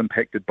 unfortunately, was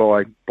impacted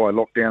by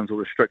lockdowns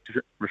or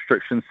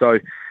restrictions. So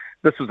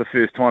this was the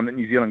first time that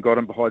New Zealand got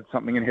in behind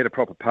something and had a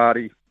proper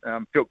party,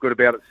 felt good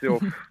about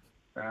itself,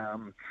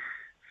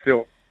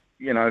 felt,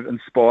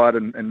 inspired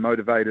and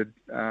motivated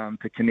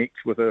to connect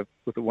with a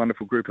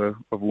wonderful group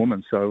of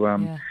women. So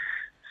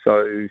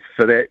so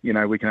for that,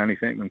 we can only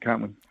thank them,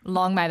 can't we?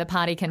 Long may the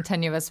party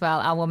continue as well.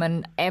 Our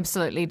women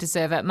absolutely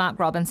deserve it. Mark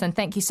Robinson,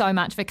 thank you so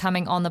much for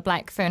coming on the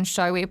Black Ferns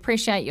Show. We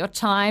appreciate your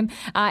time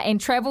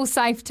and travel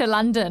safe to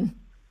London.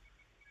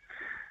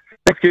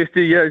 Thanks,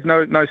 Kirsty. Yeah,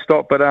 there's no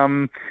stop, but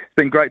it's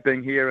been great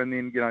being here, and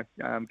then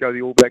go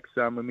the All Blacks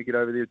when we get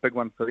over there. Big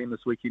one for them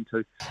this weekend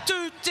too.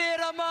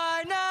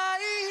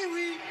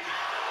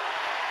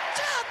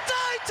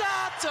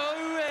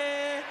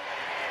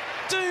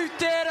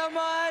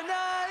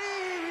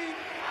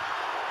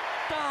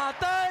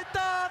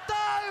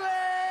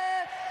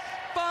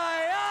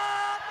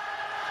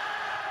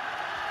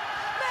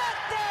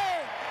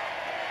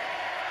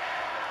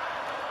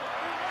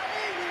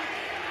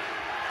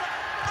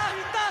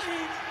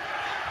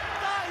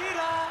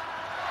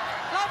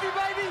 trophy,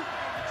 baby!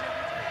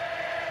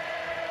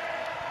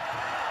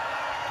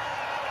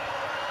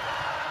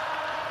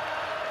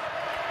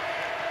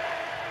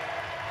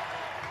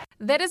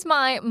 That is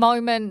my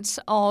moment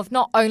of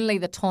not only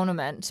the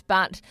tournament,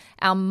 but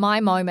my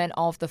moment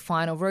of the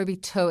final. Ruby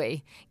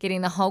Tui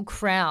getting the whole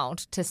crowd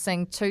to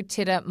sing Tu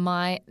Tera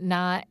Mai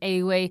Ngā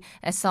Iwi,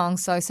 a song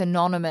so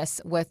synonymous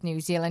with New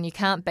Zealand. You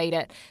can't beat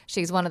it.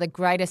 She's one of the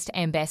greatest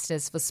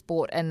ambassadors for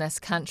sport in this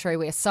country.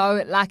 We're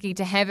so lucky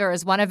to have her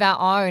as one of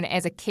our own,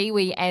 as a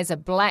Kiwi, as a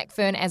Black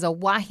Fern, as a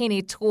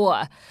wahine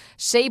toa.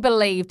 She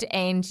believed,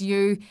 and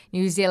you,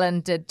 New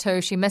Zealand, did too.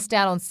 She missed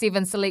out on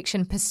 7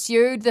 selection,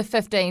 pursued the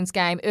 15s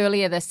game earlier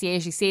this year.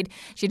 She said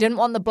she didn't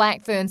want the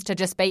Black Ferns to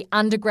just be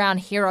underground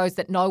heroes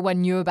that no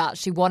one knew about.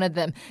 She wanted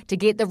them to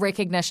get the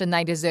recognition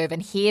they deserve,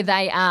 and here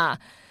they are.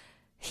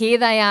 Here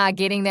they are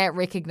getting that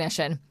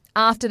recognition.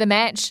 After the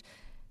match,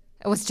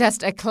 it was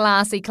just a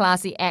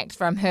classy act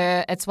from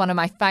her. It's one of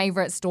my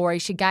favourite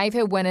stories. She gave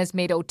her winner's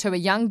medal to a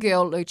young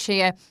girl,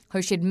 Lucia,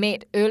 who she'd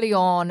met early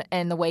on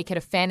in the week at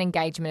a fan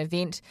engagement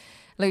event.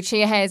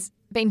 Lucia has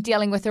been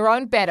dealing with her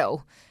own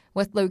battle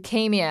with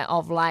leukemia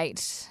of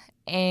late,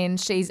 and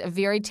she's a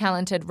very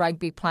talented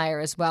rugby player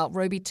as well.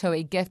 Ruby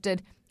Tui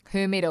gifted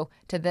her medal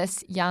to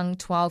this young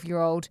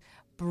 12-year-old,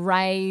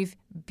 brave,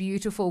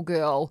 beautiful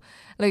girl.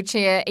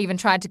 Lucia even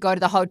tried to go to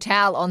the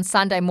hotel on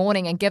Sunday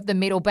morning and give the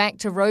medal back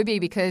to Ruby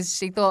because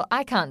she thought,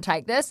 I can't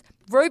take this.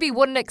 Ruby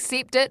wouldn't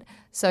accept it,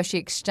 so she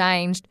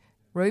exchanged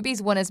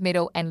Ruby's winner's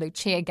medal, and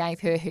Lucia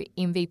gave her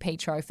MVP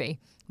trophy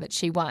that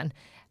she won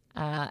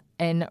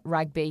in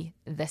rugby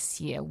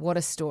this year. What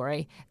a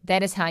story.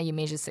 That is how you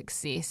measure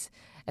success.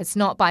 It's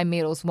not by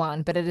medals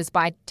won, but it is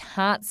by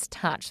heart's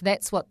touch.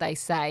 That's what they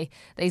say.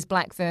 These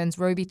Black Ferns,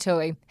 Ruby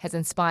Tui, has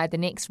inspired the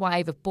next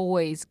wave of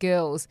boys,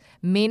 girls,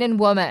 men and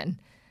women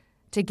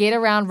to get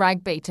around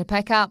rugby, to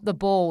pick up the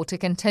ball, to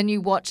continue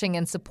watching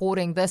and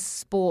supporting this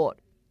sport.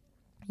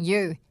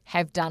 You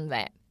have done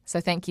that. So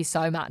thank you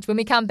so much. When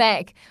we come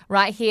back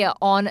right here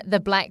on the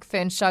Black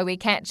Fern Show, we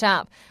catch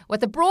up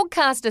with the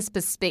broadcaster's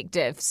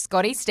perspective,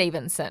 Scotty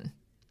Stevenson.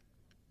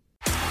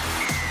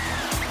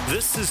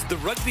 This is the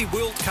Rugby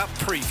World Cup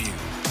preview.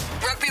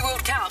 Rugby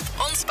World Cup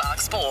on Spark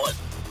Sport.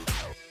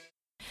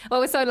 Well,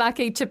 we're so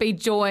lucky to be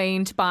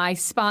joined by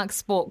Spark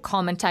Sport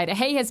commentator.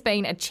 He has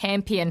been a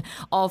champion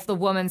of the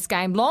women's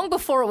game long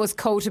before it was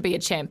cool to be a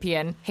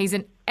champion. He's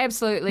an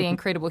absolutely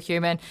incredible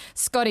human.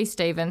 Scotty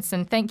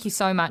Stevenson, thank you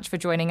so much for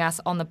joining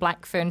us on the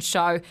Black Fern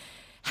Show.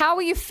 How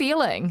are you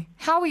feeling?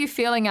 How are you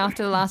feeling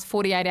after the last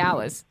 48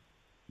 hours?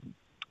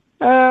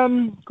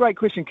 Great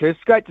question, Chris.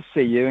 Great to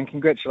see you, and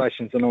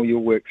congratulations on all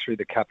your work through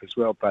the Cup as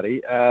well, buddy.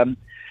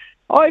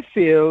 I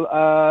feel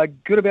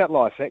good about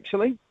life,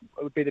 actually.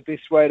 It would be the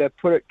best way to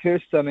put it,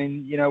 Chris. I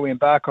mean, you know, we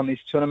embark on these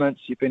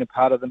tournaments. You've been a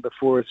part of them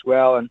before as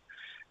well,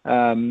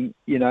 and,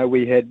 you know,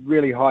 we had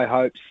really high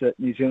hopes that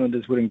New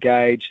Zealanders would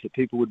engage, that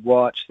people would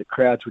watch, that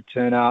crowds would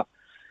turn up.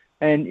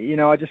 And, you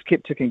know, I just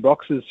kept ticking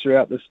boxes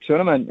throughout this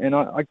tournament, and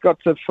I got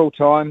to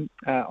full-time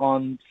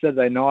on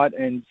Saturday night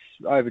and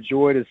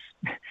overjoyed as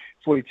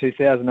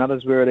 42,000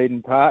 others were at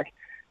Eden Park,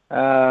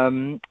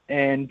 and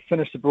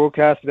finished the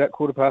broadcast about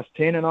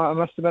 10:15, and I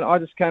must admit, I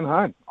just came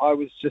home. I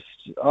was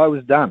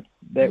done.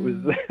 That was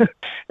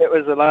that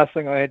was the last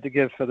thing I had to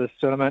give for this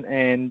tournament,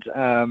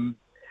 and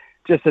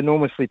just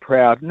enormously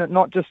proud,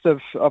 not just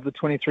of the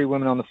 23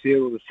 women on the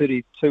field or the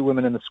 32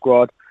 women in the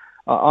squad.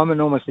 I'm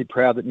enormously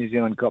proud that New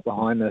Zealand got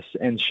behind this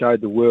and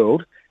showed the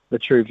world the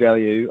true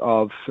value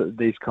of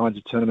these kinds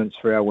of tournaments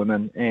for our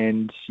women.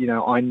 And, you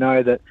know, I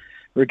know that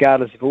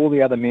regardless of all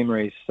the other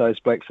memories those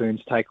Black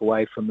Ferns take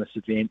away from this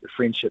event, the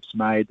friendships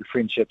made, the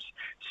friendships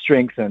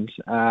strengthened,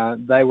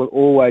 they will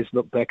always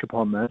look back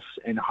upon this,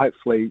 and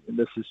hopefully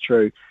this is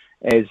true,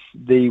 as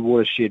the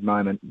watershed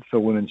moment for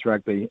women's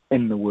rugby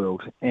in the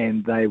world.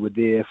 And they were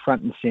there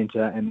front and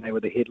centre, and they were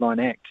the headline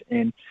act.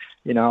 And,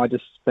 you know, I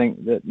just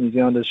think that New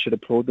Zealanders should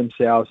applaud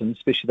themselves, and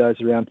especially those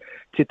around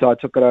Te Tai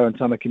Tukaro and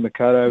Tamaki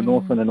Makaurau,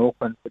 Northland and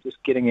Auckland, for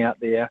just getting out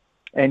there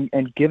and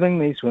giving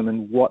these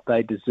women what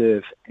they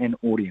deserve, an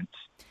audience.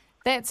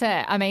 That's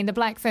it. I mean, the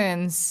Black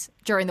Ferns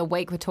during the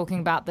week were talking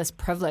about this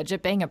privilege,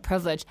 it being a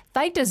privilege.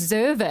 They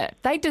deserve it.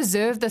 They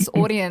deserve this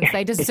audience.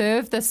 They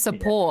deserve this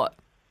support.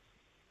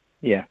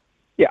 Yeah.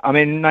 Yeah, I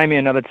mean, name me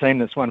another team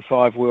that's won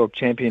 5 world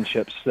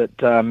championships that,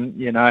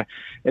 you know,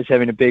 is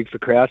having to beg for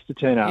crowds to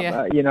turn up.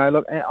 Yeah. You know,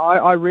 look,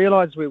 I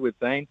realise where we've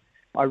been.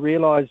 I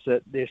realise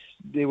that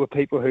there were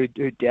people who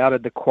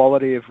doubted the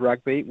quality of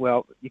rugby.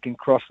 Well, you can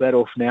cross that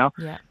off now.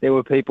 Yeah. There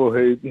were people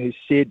who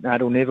said, no,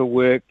 it'll never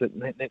work,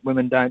 that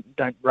women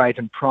don't rate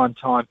in prime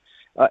time.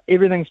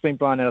 Everything's been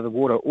blown out of the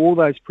water. All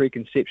those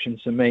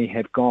preconceptions for me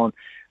have gone.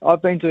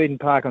 I've been to Eden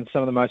Park on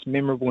some of the most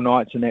memorable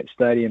nights in that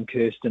stadium,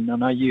 Kirsten. I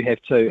know you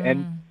have too.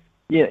 And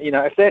yeah, you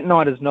know, if that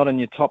night is not in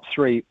your top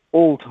 3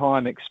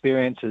 all-time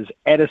experiences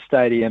at a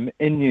stadium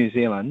in New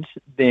Zealand,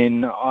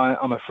 then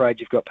I'm afraid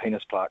you've got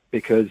penis pluck,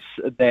 because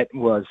that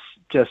was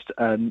just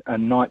a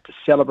night to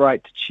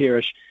celebrate, to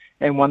cherish,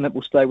 and one that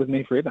will stay with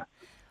me forever.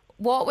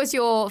 What was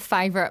your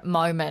favourite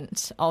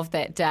moment of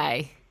that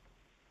day?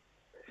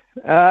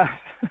 Uh,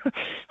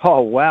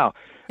 oh, wow.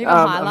 You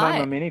got a highlight? Among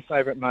my many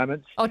favourite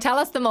moments. Oh, tell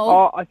us them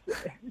all. I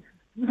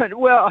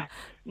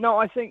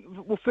think,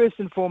 first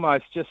and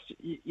foremost, just,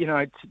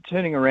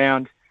 turning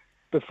around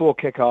before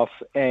kickoff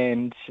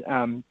and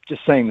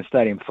just seeing the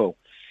stadium full.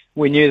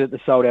 We knew that the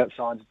sold-out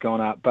signs had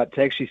gone up, but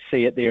to actually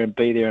see it there and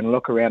be there and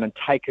look around and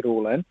take it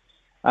all in,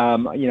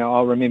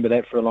 I'll remember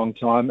that for a long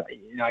time.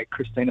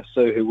 Christina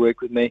Sue, who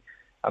worked with me,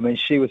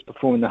 she was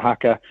performing the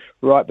haka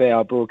right by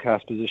our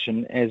broadcast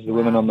position as the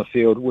women on the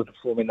field were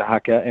performing the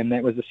haka, and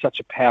that was such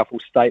a powerful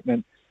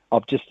statement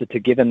of just the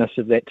togetherness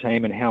of that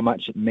team and how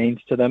much it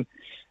means to them.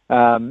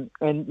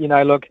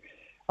 Look,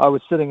 I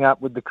was sitting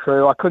up with the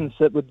crew. I couldn't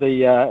sit with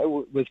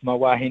with my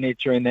wahine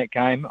during that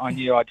game. I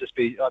knew I'd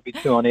be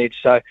too on edge.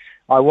 So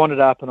I wandered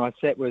up and I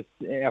sat with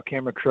our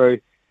camera crew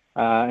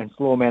and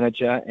floor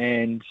manager,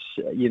 and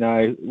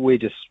we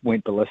just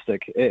went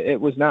ballistic. It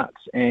was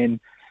nuts, and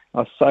I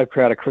was so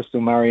proud of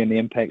Crystal Murray and the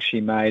impact she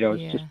made. I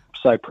was just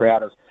so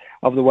proud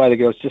of the way the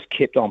girls just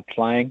kept on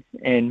playing.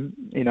 And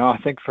I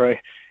think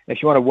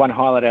if you wanted one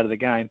highlight out of the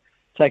game,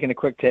 taking a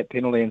quick tap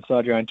penalty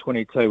inside your own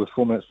 22 with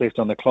 4 minutes left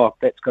on the clock,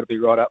 that's got to be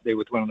right up there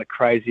with one of the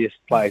craziest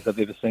plays I've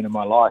ever seen in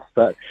my life.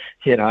 But,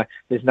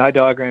 there's no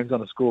diagrams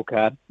on a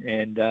scorecard,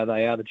 and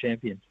they are the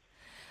champions.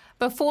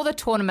 Before the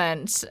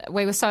tournament,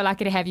 we were so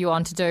lucky to have you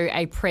on to do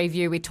a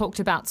preview. We talked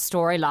about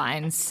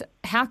storylines.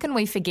 How can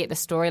we forget the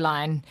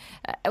storyline?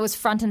 It was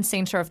front and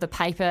centre of the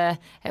paper.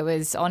 It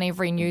was on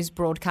every news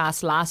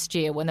broadcast last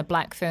year when the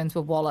Black Ferns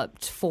were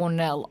walloped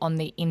 4-0 on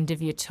the end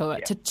of your tour.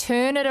 Yeah. To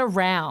turn it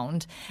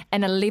around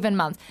in 11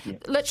 months. Yeah.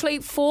 Literally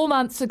 4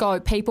 months ago,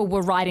 people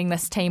were writing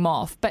this team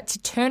off. But to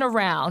turn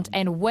around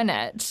and win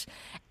it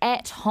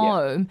at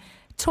home,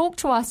 talk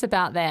to us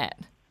about that.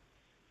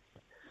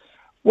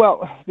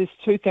 Well, there's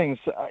two things.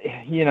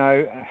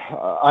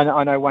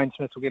 I know Wayne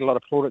Smith will get a lot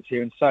of plaudits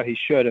here, and so he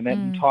should, and that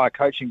entire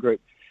coaching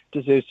group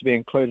deserves to be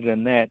included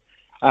in that.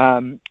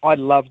 I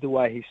love the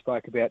way he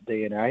spoke about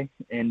DNA,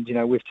 and,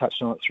 we've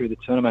touched on it through the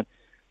tournament,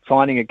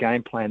 finding a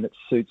game plan that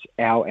suits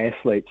our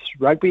athletes.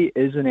 Rugby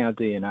is in our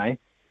DNA,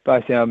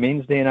 both our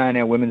men's DNA and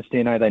our women's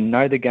DNA. They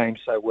know the game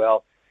so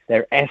well.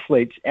 They're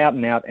athletes,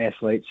 out-and-out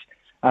athletes.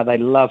 They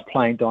love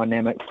playing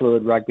dynamic,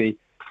 fluid rugby.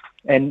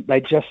 And they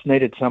just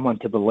needed someone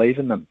to believe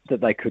in them, that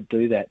they could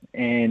do that.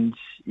 And,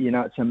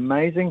 it's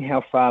amazing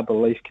how far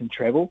belief can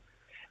travel.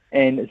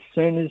 And as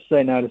soon as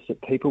they noticed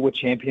that people were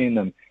championing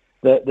them,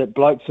 that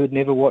blokes who had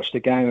never watched a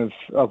game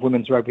of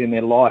women's rugby in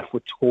their life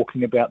were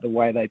talking about the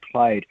way they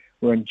played,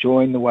 were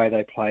enjoying the way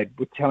they played,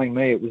 were telling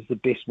me it was the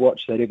best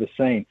watch they'd ever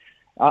seen.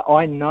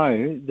 I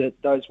know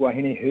that those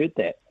wahine heard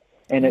that,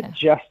 and it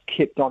just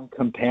kept on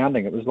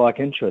compounding. It was like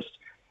interest.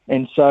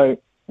 And so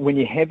when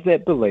you have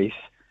that belief,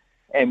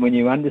 and when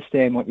you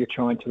understand what you're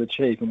trying to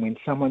achieve, and when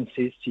someone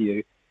says to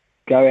you,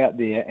 go out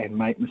there and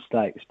make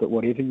mistakes, but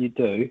whatever you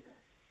do,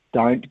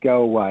 don't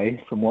go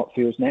away from what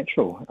feels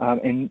natural.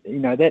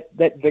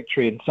 That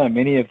victory and so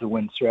many of the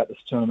wins throughout this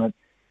tournament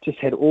just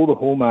had all the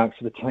hallmarks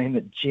of a team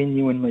that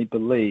genuinely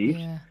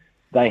believed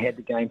they had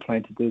the game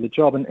plan to do the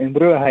job. And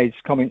Ruahei's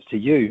comments to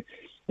you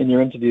in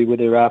your interview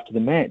with her after the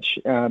match,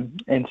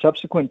 and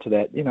subsequent to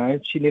that,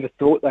 she never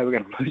thought they were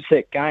going to lose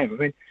that game.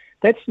 I mean,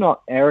 that's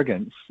not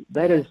arrogance.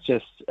 That is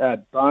just a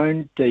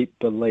bone-deep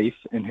belief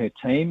in her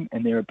team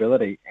and their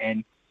ability.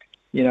 And,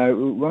 we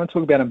want to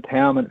talk about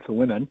empowerment for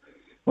women.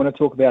 We want to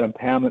talk about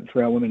empowerment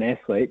for our women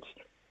athletes.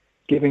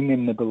 Giving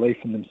them the belief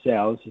in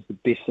themselves is the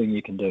best thing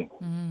you can do.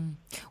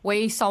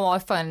 We so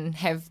often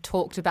have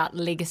talked about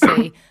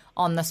legacy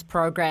on this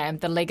program,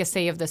 the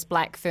legacy of this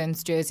Black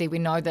Ferns jersey. We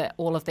know that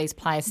all of these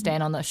players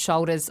stand on the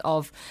shoulders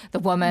of the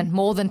women,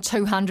 more than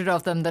 200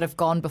 of them that have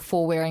gone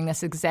before wearing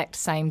this exact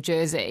same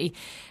jersey.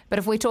 But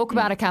if we talk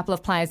about a couple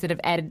of players that have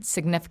added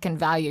significant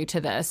value to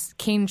this,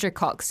 Kendra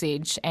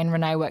Coxedge and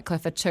Renee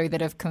Whitcliffe are two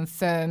that have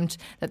confirmed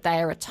that they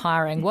are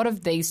retiring. What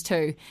have these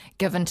two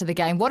given to the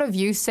game? What have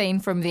you seen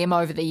from them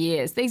over the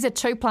years? These are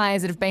two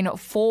players that have been at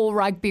 4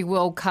 Rugby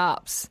World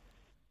Cups.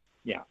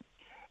 Yeah.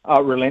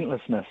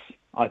 Relentlessness,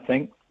 I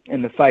think,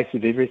 in the face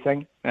of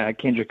everything.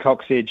 Kendra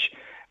Coxedge,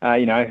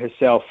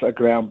 herself a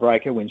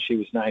groundbreaker when she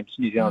was named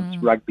New Zealand's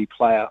Rugby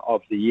Player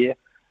of the Year.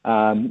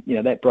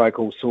 That broke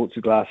all sorts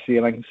of glass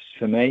ceilings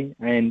for me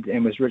and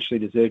was richly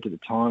deserved at the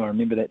time. I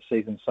remember that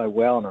season so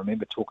well, and I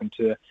remember talking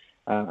to her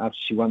after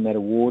she won that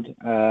award.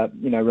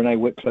 Renee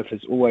Whitcliffe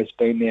has always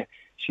been there.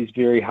 She's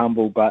very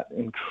humble but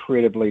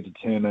incredibly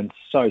determined,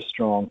 so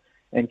strong,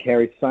 and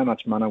carries so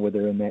much mana with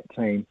her in that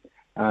team.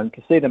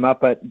 To see them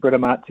up at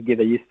Britomart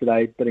together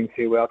yesterday, bidding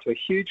farewell to a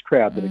huge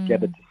crowd that had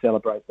gathered to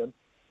celebrate them,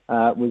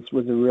 was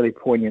a really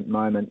poignant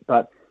moment.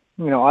 But,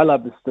 I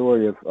love the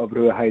story of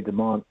Ruahei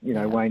Demont.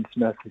 Wayne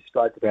Smith, who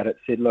spoke about it,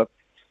 said, look,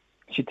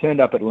 she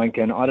turned up at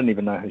Lincoln. I didn't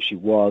even know who she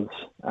was.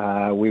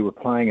 We were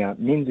playing a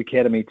men's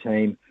academy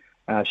team.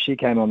 She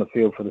came on the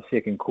field for the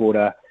second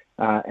quarter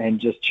and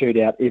just chewed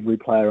out every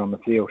player on the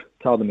field,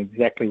 told them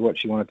exactly what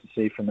she wanted to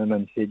see from them,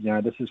 and said,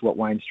 this is what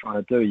Wayne's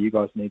trying to do. You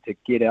guys need to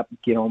get up,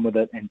 get on with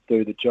it, and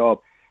do the job.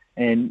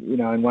 And,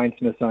 in Wayne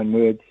Smith's own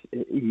words,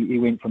 he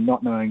went from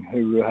not knowing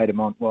who Ruheda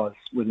Mont was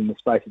within the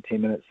space of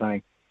 10 minutes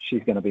saying,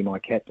 she's going to be my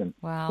captain.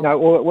 Wow.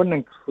 What an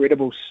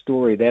incredible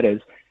story that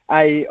is.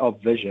 A, of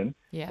vision,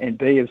 and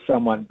B, of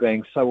someone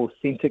being so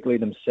authentically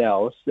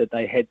themselves that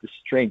they had the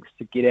strength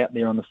to get out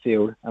there on the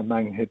field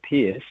among her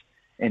peers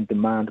and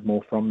demand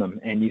more from them.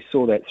 And you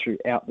saw that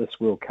throughout this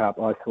World Cup.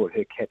 I thought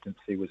her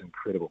captaincy was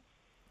incredible.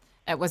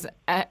 It was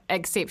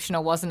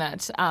exceptional, wasn't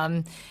it?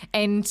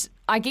 And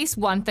I guess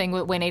one thing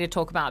we need to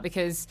talk about,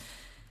 because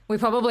we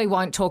probably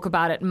won't talk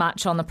about it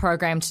much on the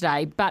program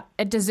today, but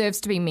it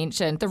deserves to be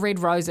mentioned. The Red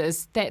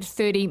Roses, that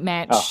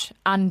 30-match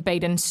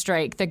unbeaten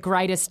streak, the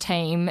greatest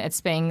team,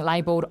 it's being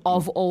labelled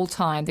of all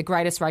time, the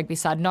greatest rugby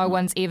side. No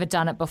one's ever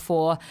done it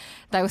before.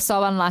 They were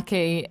so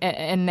unlucky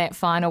in that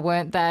final,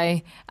 weren't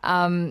they?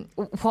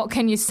 What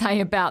can you say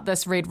about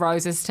this Red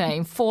Roses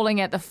team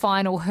falling at the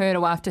final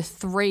hurdle after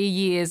 3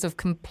 years of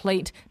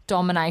complete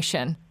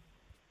domination?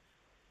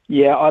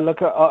 Yeah,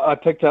 I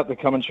picked up the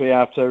commentary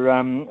after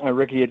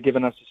Ricky had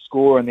given us a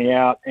score in the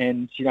out,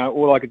 and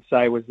all I could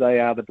say was they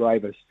are the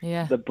bravest,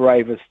 the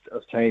bravest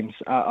of teams.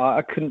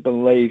 I couldn't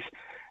believe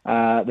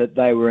that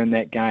they were in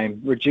that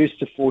game, reduced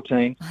to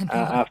 14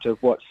 after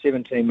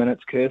 17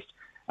 minutes, Kirst.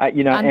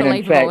 Unbelievable, and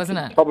in fact, isn't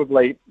it?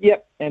 Probably,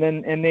 and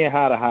in their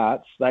heart of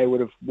hearts, they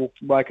would have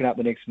woken up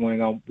the next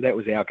morning, oh, that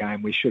was our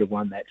game, we should have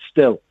won that.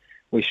 Still,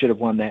 we should have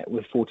won that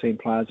with 14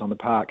 players on the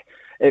park.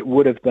 It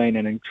would have been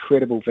an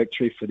incredible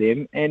victory for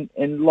them. And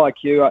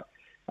like you,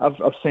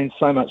 I've seen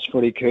so much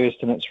footy,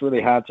 Kirst, and it's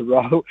really hard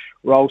to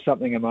roll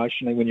something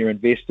emotionally when you're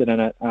invested in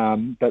it.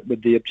 But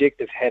with the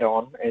objective hat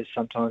on, as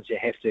sometimes you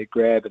have to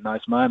grab in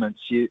those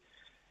moments,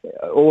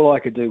 all I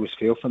could do was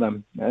feel for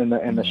them. And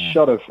the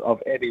shot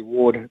of Abby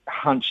Ward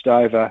hunched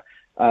over,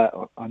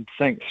 I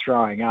think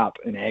throwing up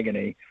in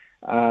agony,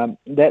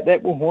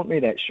 that will haunt me,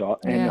 that shot.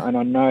 And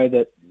I know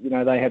that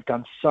they have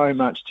done so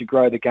much to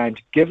grow the game,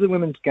 to give the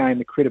women's game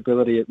the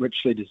credibility it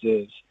richly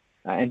deserves,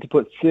 and to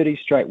put 30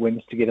 straight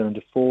wins together and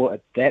to fall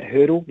at that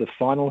hurdle, the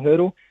final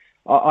hurdle.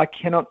 I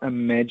cannot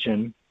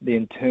imagine the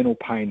internal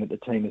pain that the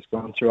team has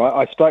gone through.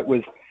 I spoke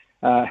with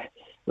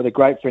a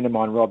great friend of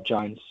mine, Rob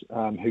Jones,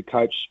 who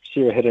coached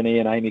Sarah Hiddeny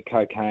and Amy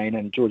Cocaine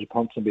and Georgia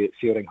Ponsonby at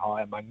Fielding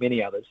High, among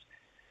many others.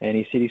 And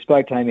he said he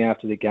spoke to Amy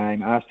after the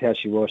game, asked how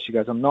she was. She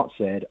goes, I'm not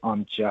sad,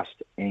 I'm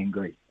just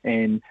angry.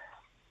 And,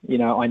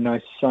 I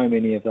know so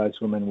many of those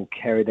women will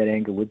carry that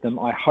anger with them.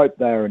 I hope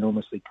they are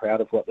enormously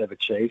proud of what they've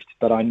achieved,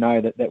 but I know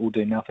that will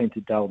do nothing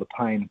to dull the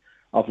pain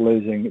of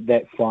losing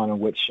that final,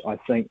 which I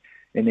think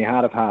in their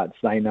heart of hearts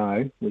they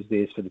know was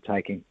theirs for the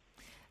taking.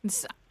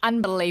 It's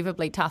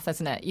unbelievably tough,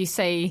 isn't it? You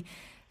see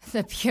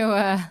the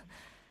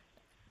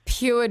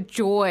pure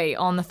joy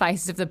on the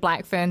faces of the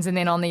Black Ferns, and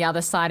then on the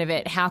other side of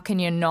it, how can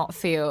you not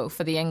feel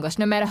for the English?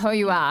 No matter who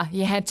you are,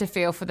 you had to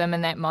feel for them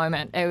in that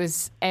moment. It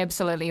was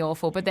absolutely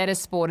awful, but that is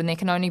sport, and there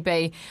can only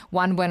be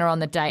one winner on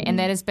the day, and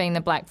that has been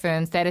the Black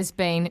Ferns. That has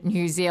been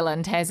New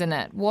Zealand, hasn't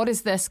it? What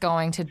is this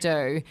going to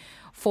do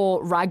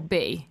for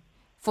rugby,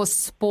 for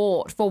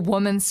sport, for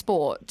women's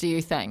sport, do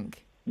you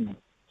think?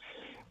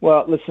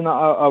 Well, listen,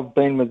 I've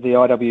been with the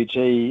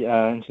IWG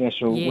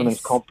International Women's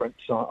Conference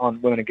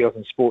on Women and Girls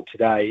in Sport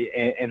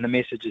today, and the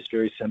message is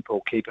very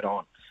simple: keep it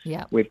on.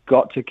 Yeah, we've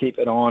got to keep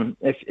it on.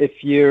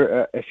 If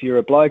you're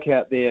a bloke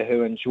out there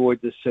who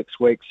enjoyed the 6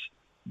 weeks,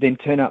 then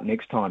turn up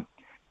next time.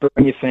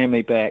 Bring your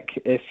family back.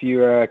 If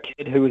you're a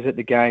kid who was at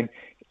the game,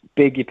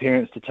 beg your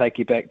parents to take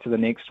you back to the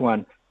next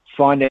one.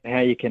 Find out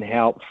how you can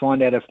help.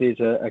 Find out if there's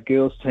a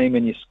girls' team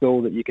in your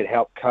school that you could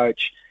help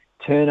coach.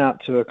 Turn up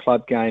to a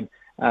club game.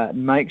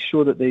 Make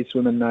sure that these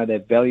women know they're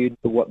valued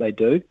for what they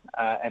do,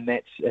 and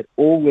that's at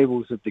all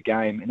levels of the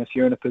game. And if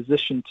you're in a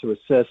position to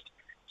assist,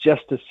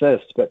 just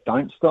assist, but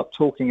don't stop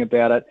talking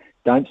about it.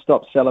 Don't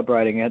stop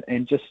celebrating it,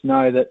 and just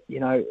know that,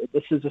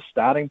 this is a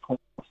starting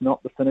point. It's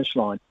not the finish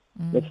line.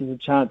 This is a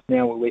chance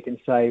now where we can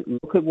say,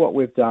 look at what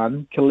we've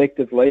done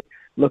collectively.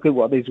 Look at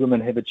what these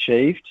women have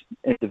achieved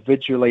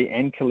individually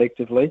and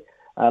collectively.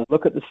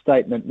 Look at the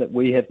statement that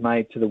we have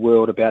made to the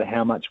world about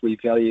how much we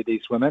value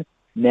these women.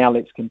 Now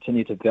let's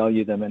continue to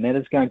value them. And that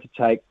is going to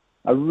take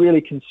a really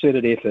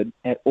concerted effort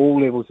at all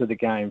levels of the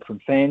game, from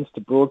fans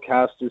to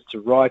broadcasters to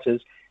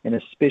writers, and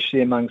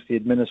especially amongst the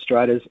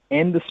administrators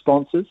and the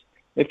sponsors.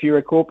 If you're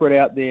a corporate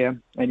out there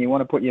and you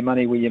want to put your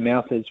money where your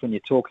mouth is when you're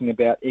talking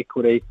about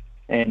equity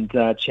and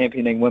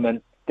championing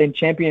women, then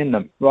champion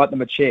them. Write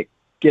them a check.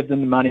 Give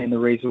them the money and the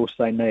resource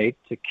they need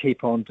to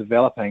keep on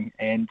developing,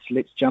 and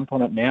let's jump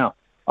on it now.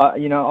 I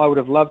would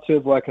have loved to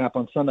have woken up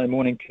on Sunday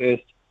morning,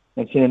 Kirst,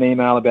 and send an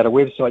email about a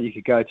website you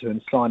could go to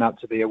and sign up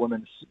to be a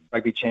women's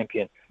rugby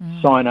champion.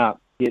 Sign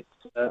up. Get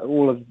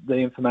all of the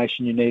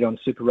information you need on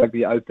Super Rugby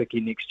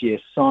Opiki next year.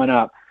 Sign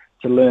up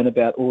to learn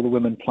about all the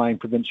women playing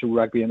provincial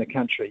rugby in the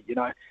country.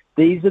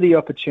 These are the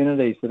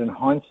opportunities that in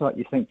hindsight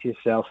you think to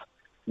yourself,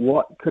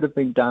 what could have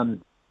been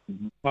done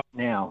right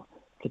now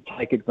to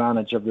take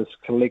advantage of this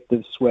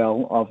collective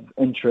swell of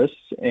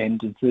interests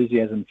and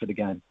enthusiasm for the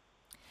game?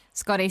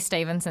 Scotty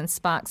Stevenson,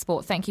 Spark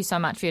Sport, thank you so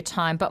much for your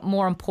time. But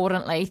more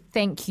importantly,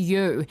 thank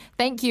you.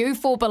 Thank you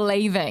for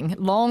believing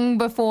long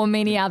before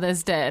many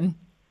others did.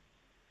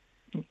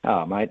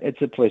 Oh, mate,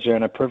 it's a pleasure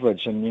and a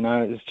privilege. And,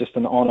 it's just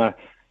an honour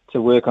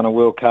to work on a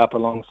World Cup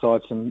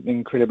alongside some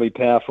incredibly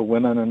powerful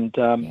women. And,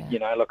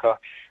 look,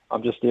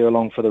 I'm just there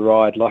along for the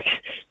ride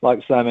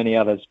like so many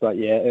others. But,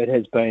 yeah, it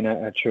has been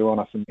a true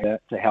honour for me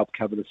to help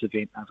cover this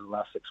event over the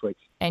last 6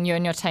 weeks. And you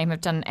and your team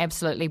have done an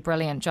absolutely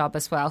brilliant job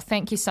as well.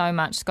 Thank you so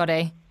much,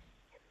 Scotty.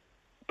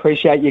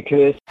 Appreciate you,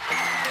 Kirst.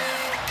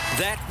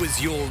 That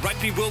was your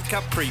Rugby World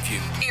Cup preview.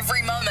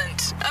 Every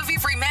moment of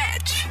every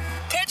match.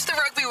 Catch the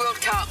Rugby World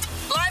Cup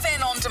live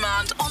and on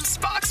demand on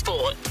Spark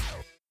Sport.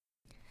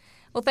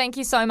 Well, thank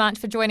you so much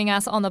for joining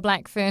us on the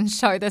Black Ferns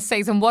show this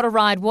season. What a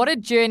ride, what a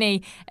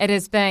journey it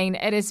has been.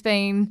 It has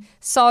been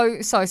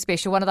so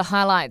special, one of the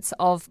highlights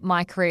of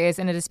my careers,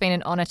 and it has been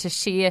an honour to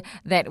share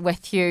that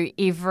with you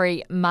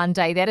every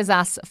Monday. That is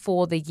us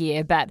for the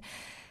year. But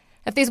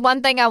if there's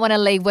one thing I want to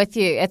leave with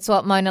you, it's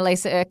what Mona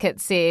Lisa Urquhart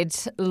said: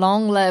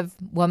 long live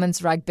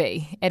women's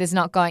rugby. It is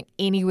not going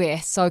anywhere,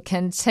 so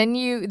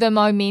continue the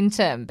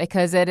momentum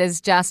because it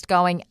is just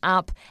going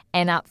up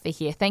and up for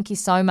here. Thank you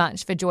so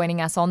much for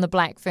joining us on the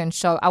Black Ferns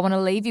show. I want to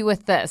leave you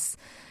with this.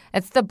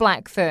 It's the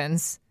Black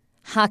Ferns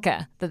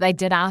haka that they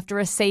did after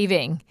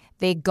receiving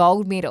their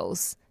gold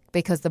medals,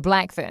 because the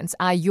Black Ferns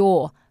are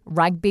your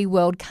Rugby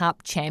World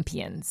Cup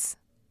champions.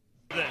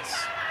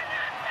 This